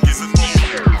packers, and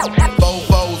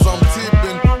Fofos, I'm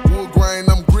tipping, wood grain,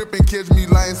 I'm gripping. Catch me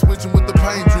lane switching with the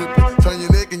paint dripping. Turn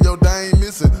your neck and your day ain't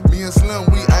missing. Me and Slim,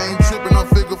 we ain't tripping. I'm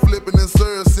figure flipping and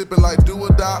syrup sipping like do or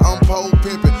die. I'm pole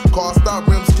pimping. Car stop,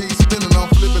 rims keep spinning. I'm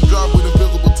flipping drop with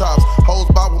invisible tops. Hoes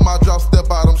bop with my drop step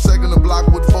out. I'm shaking the block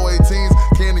with 418s.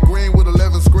 Candy green with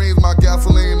 11 screens. My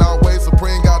gasoline always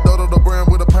supreme. Got Dodo the brand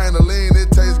with a pain of lean.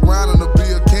 It tastes grinding to be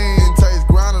a king. Tastes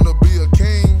grinding to be a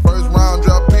king. First round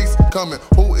drop piece coming.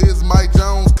 Who is Mike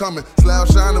Jones coming? Slab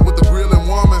shining with the grilling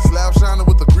woman. Slab shining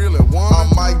with the grilling woman. I'm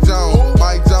Mike Jones.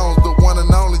 Mike Jones, the one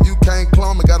and only. You can't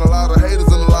clone me. Got a lot of haters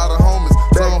and a lot of homies.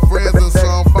 Some friends and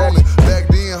some phony. Back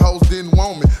then hoes didn't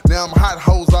want me. Now I'm hot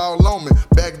hoes all on me.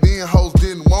 Back then hoes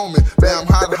didn't want me. Now I'm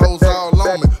hot hoes all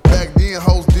on me. Back then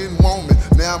hoes didn't want me.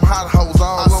 Now I'm hot hoes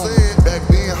all on me. Back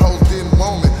then hoes didn't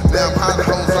want me. Now I'm hot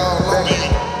hoes all on me.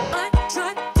 I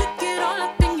tried to get all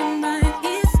up in your mind.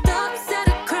 It stops at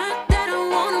a crime that I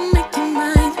wanna make you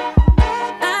mine.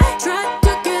 I tried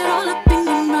to get all up in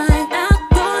your mind. I'm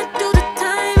going through the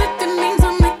time if it means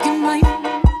I'll make you mine.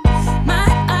 My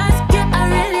eyes, yeah, I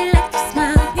really like your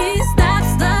smile. It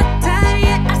stops the time,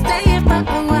 yeah, I stay here for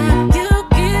a while. You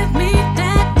give me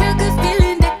that real good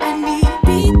feeling that I need.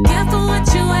 Be careful what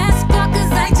you ask for,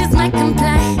 cause I just might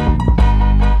comply.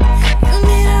 You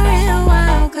need a real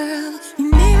wild girl. You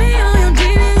need me on your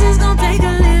dreams, it's gon' take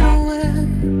a little while.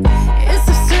 It's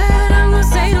absurd, I'm gonna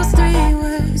say those 3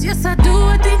 words. Yes, I do,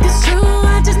 I think it's true,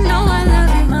 I just know I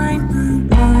love you, mine.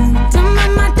 Tell my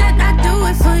mind that I do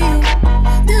it for you.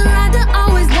 Then I'd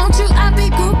always want you, I'll be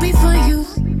groupie for you.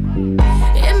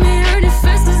 It may hurt at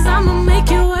first, cause I'ma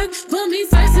make it work. Put me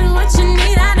first in what you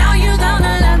need, I know you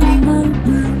gonna love me more.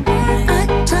 I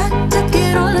tried to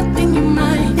get all up in your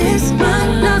mind. It's my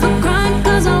love a crime,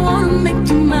 cause I wanna make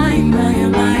you mine.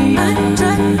 I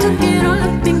tried to get all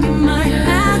up in your mind.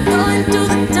 Now going through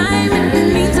the time, if it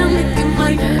means I'll make you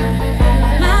mine.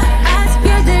 My eyes,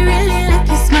 yeah, they really like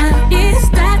your smile. It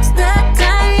stops the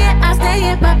time, yeah, I stay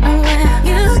here for a while.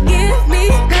 You give me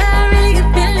the really good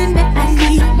feeling that I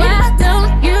need. Why don't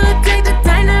you take the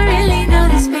time to really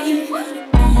notice me?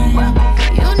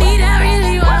 You need a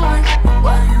really wild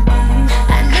one.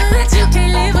 I know that you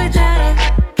can't live without her.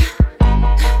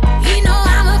 You know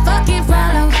I'm a fucking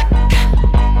follow.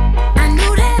 I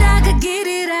knew that I could get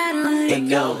it out of her. It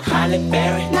go Holly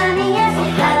Berry, Mommy, yes, or I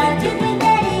Holly love do. you,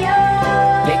 daddy,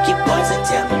 oh. Pick your poison,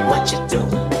 tell me what you do.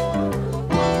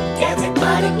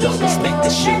 Everybody go respect the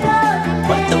shoe,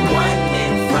 but the one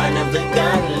in front of the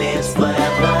gun lives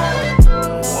forever.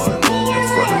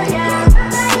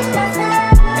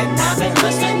 And I've been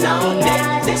hustling all day,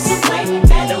 this away,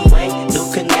 that away, through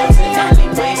canals and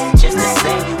alleyways, just to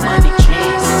say money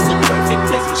trees is the perfect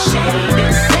place for shade,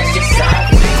 and that's just how I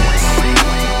feel.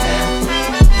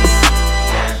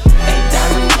 Ain't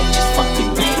dollar, just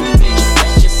fucking name, bitch,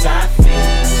 that's just how I feel.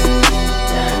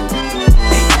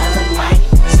 Ain't dollar might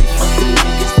say fuck the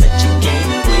niggas that you game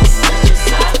with, that's just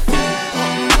how I feel.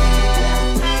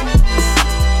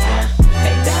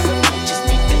 Ain't dollar might just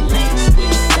make the lane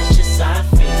switch, that's just how I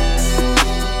feel.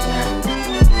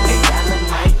 Ain't dollar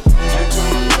might turn to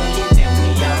a million, then we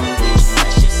all rich,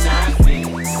 that's just how I feel.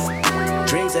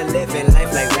 Dreams of living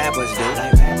life like rappers do.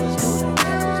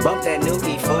 Bump that new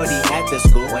E40 at the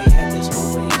school.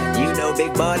 You know,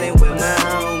 big ballin' with my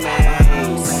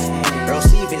homies. Bro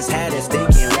Stevens had us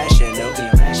thinking rational.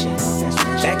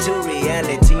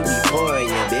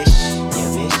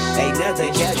 as a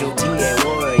casualty at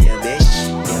war, yeah, bitch.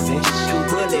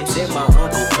 2 bullets in my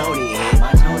Uncle Tony head.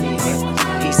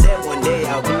 He said one day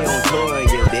I'll be on tour,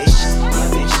 yeah, bitch.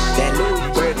 That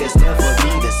Louis burgers never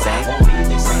be the same.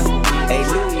 Hey,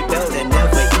 Louis Belder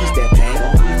never ease that pain.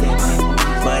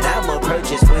 But I'ma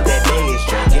purchase when that day is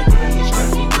drinking.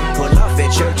 Pull off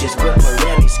at churches with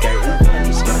Pirelli skirting.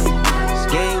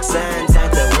 Gang signs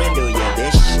out the window, yeah,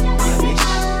 bitch.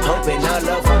 Hoping all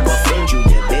of them offend you,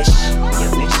 yeah, bitch.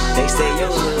 They say your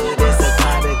hood is a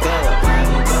pot of gold,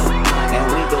 and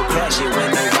we go cash it when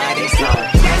nobody's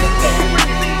home.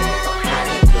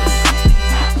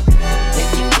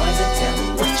 Think you wasn't tell me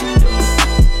what you do.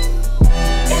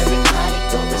 Everybody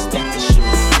go respect the shoe,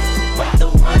 but the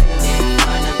one in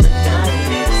front of the gun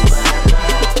is what I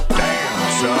love.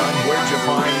 Damn, son, where'd you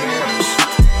find this?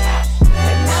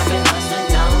 And I've been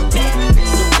hustling all day,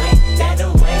 this away, that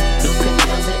away, through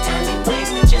canals and alleyways,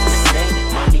 just to say,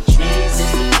 money trees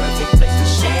is the perfect place to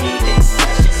shade it.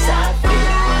 That's just how I feel.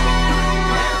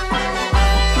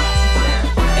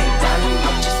 Hey, darling,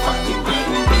 I'm just fucking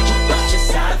getting rich. That's just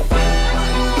how I feel.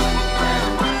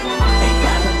 Hey,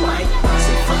 darling, Mike,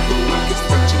 say fuck the niggas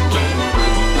that you getting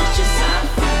with. That's just how I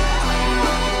feel.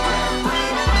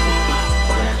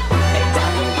 Hey,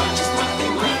 darling, I'm just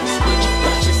fucking getting switch.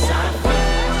 That's just how I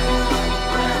feel.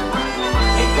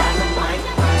 Hey, darling, Mike,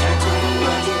 turn to the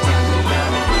world and tell me how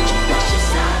to reach. That's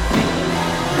just how I feel.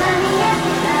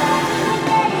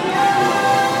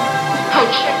 Oh,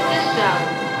 check this out.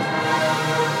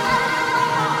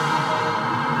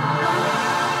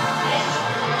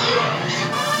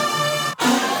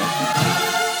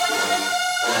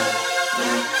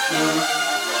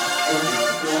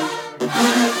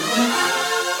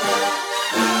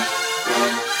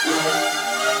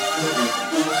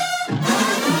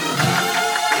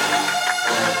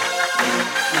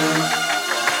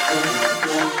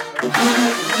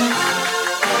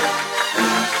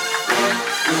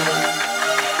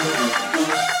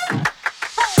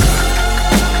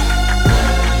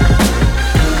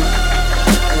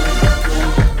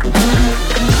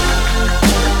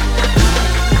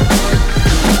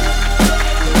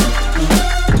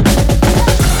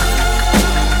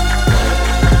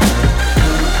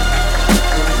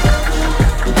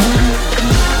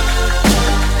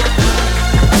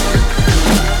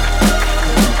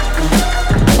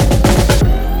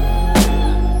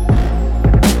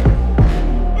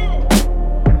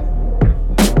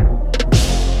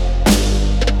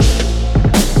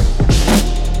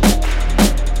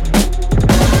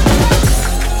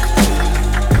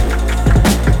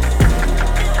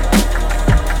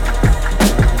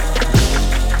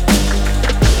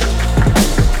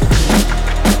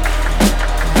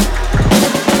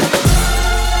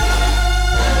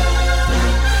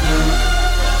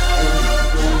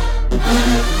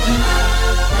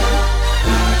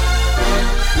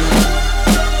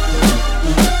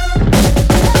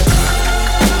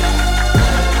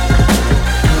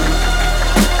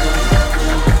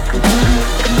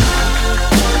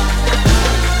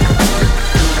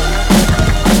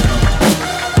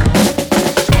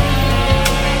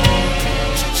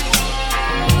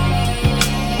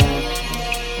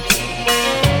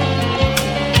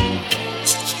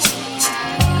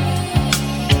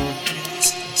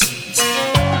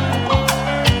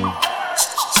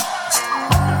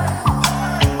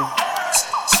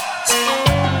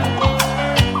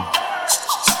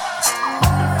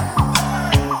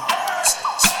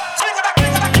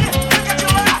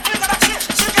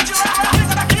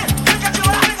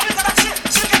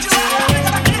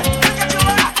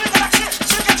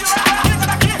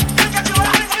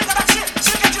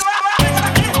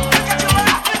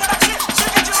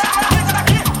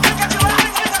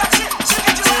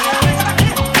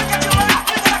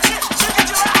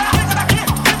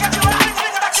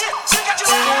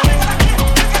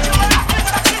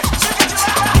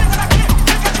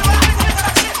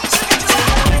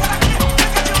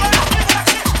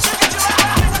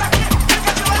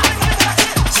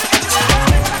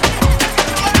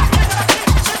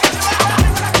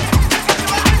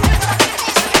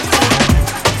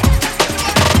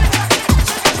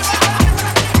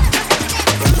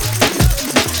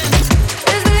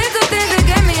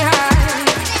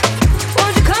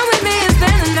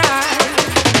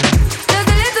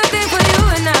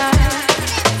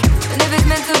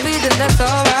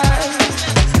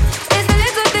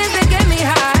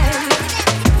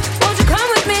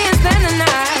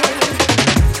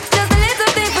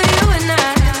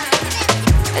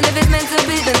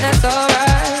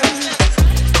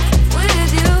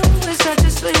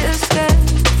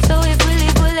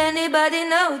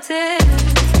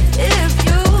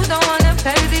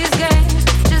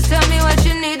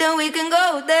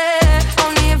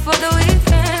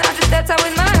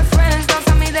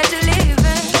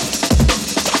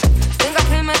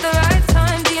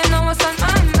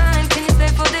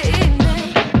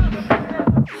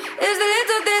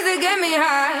 me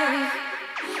high.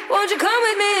 Won't you come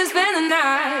with me and spend the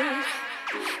night?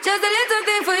 Just a little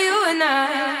thing for you and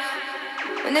I.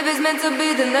 And if it's meant to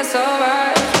be, then that's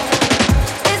alright.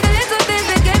 It's the little things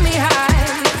that get me high.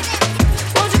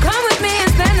 Won't you come with me and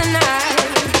spend the night?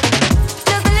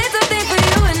 Just a little thing for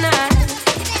you and I.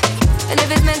 And if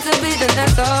it's meant to be, then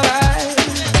that's alright.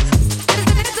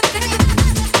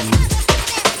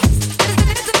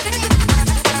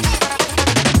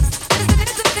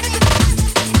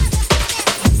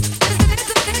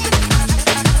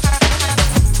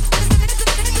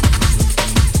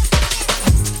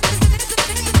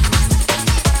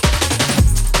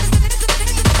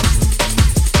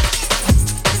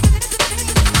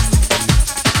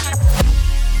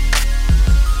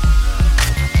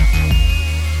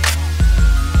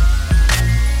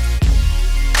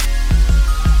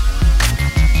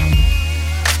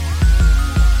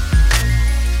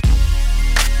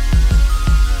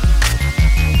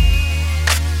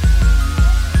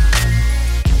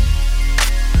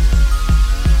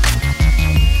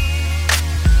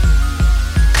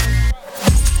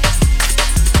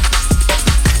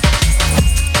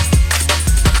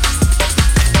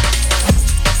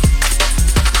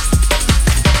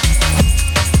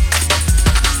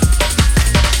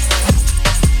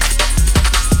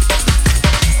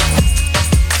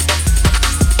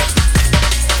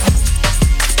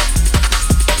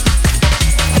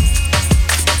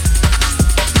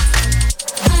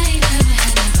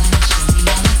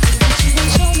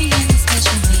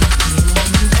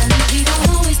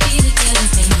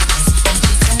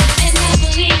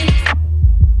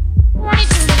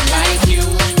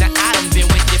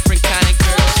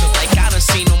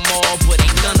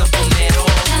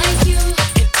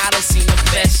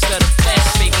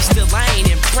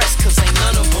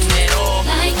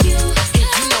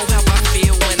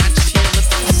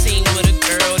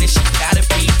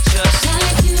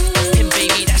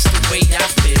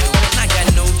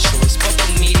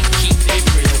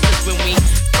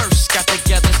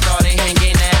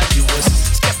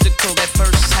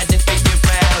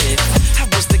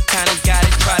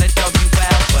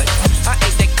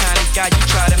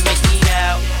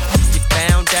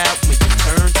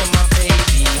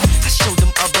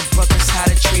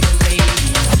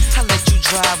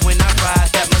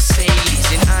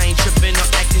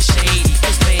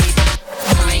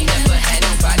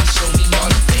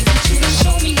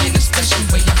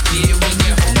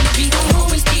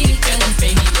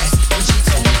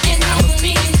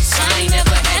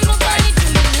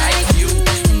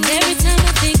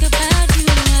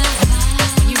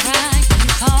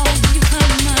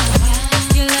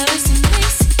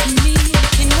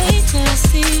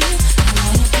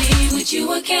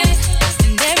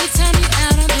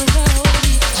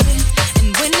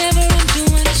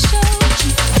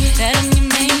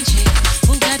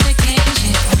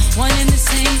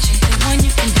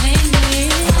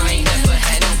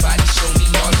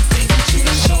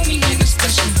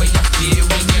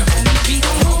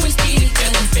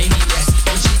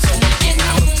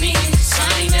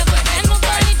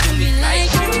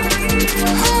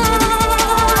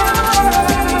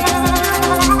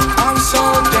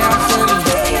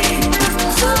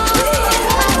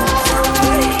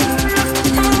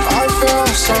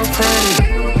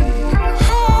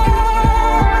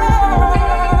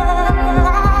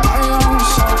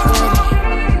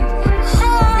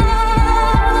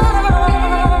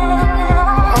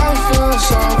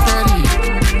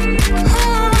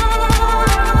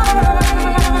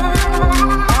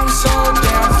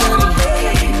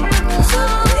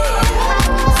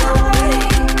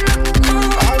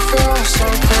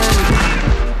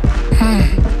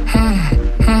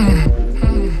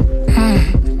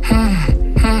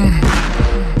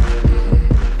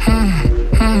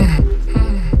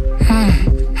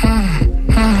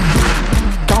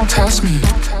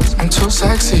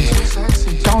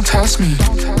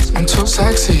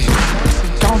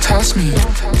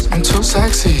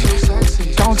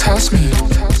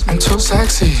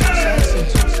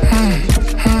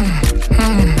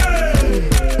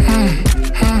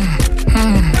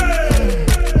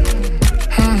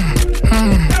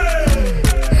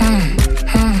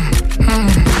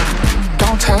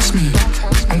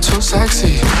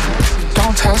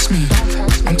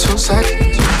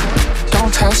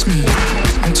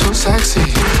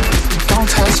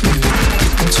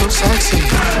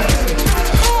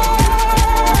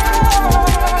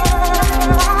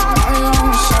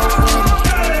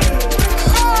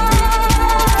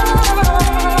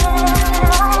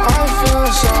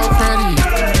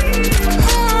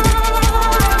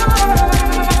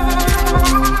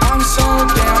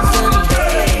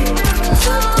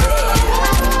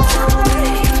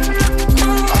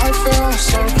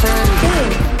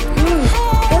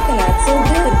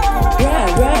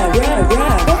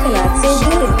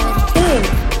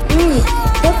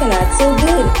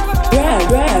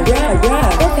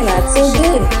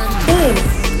 good, good.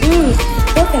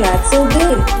 Coconut so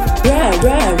good. Rah,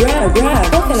 rah, rah, rah.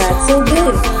 Coconut so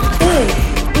good, good.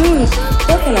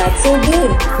 Coconut so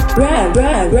good. Rah,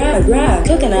 rah, rah, rah.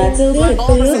 Coconut so good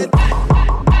for you.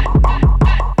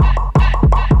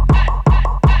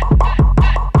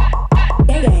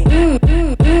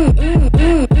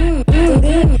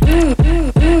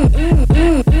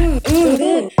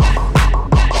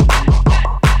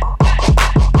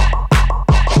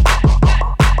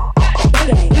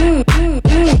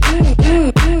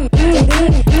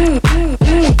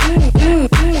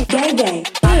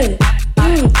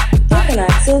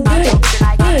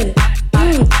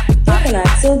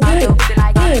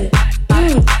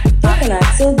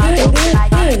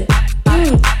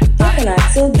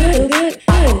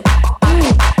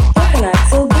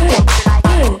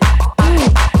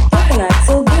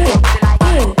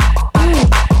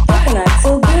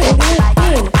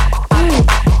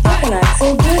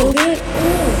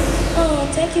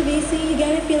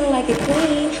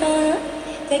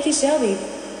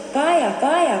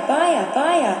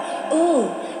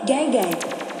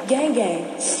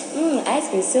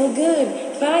 So good.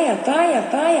 Fire, fire,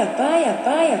 fire, fire,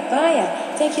 fire,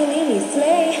 fire. Take your Lily,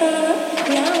 slay, huh?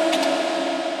 Now.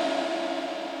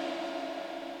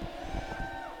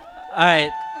 All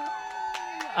right.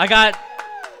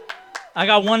 I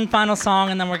got one final song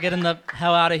and then we're getting the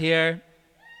hell out of here.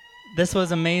 This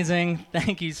was amazing.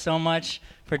 Thank you so much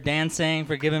for dancing,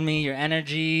 for giving me your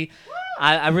energy.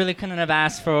 I really couldn't have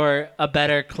asked for a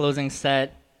better closing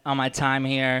set on my time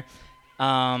here.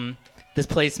 This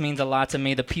place means a lot to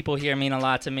me. The people here mean a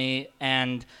lot to me.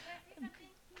 And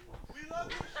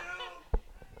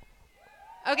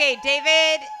okay,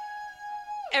 David,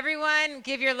 everyone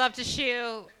give your love to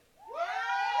Shu.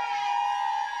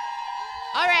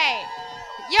 All right.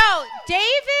 Yo,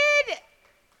 David,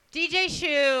 DJ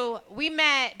Shu, we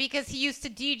met because he used to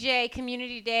DJ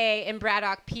Community Day in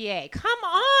Braddock, PA. Come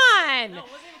on. No, it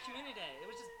wasn't even Community Day. It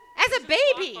was just as a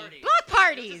baby. Block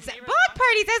parties. Block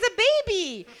parties as a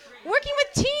baby. Working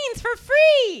with teens for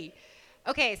free.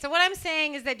 Okay, so what I'm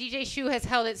saying is that DJ Shu has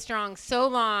held it strong so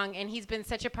long, and he's been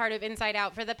such a part of Inside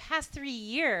Out for the past 3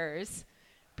 years,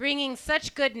 bringing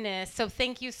such goodness. So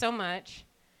thank you so much.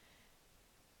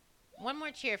 One more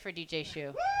cheer for DJ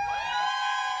Shu.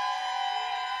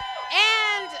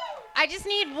 And I just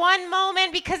need one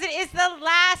moment because it is the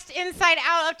last Inside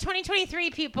Out of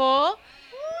 2023, people.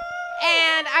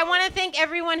 And I want to thank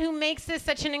everyone who makes this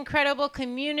such an incredible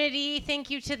community.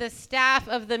 Thank you to the staff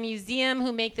of the museum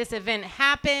who make this event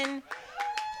happen.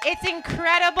 It's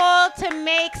incredible to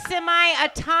make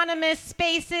semi-autonomous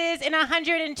spaces in a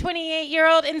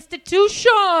 128-year-old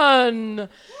institution.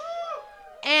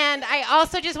 And I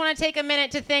also just want to take a minute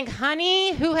to thank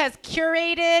Honey, who has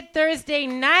curated Thursday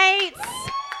nights.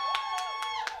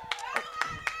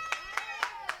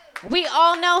 We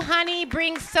all know Honey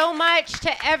brings so much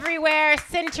to everywhere,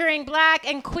 centering Black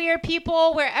and queer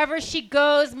people wherever she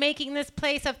goes, making this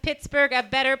place of Pittsburgh a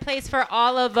better place for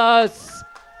all of us.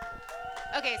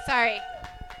 Okay, sorry.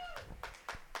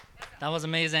 that was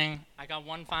amazing. I got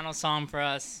one final song for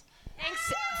us.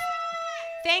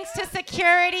 Thanks to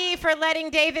security for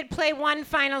letting David play one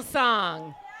final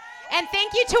song. And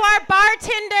thank you to our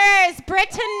bartenders,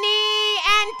 Brittany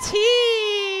and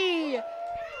T.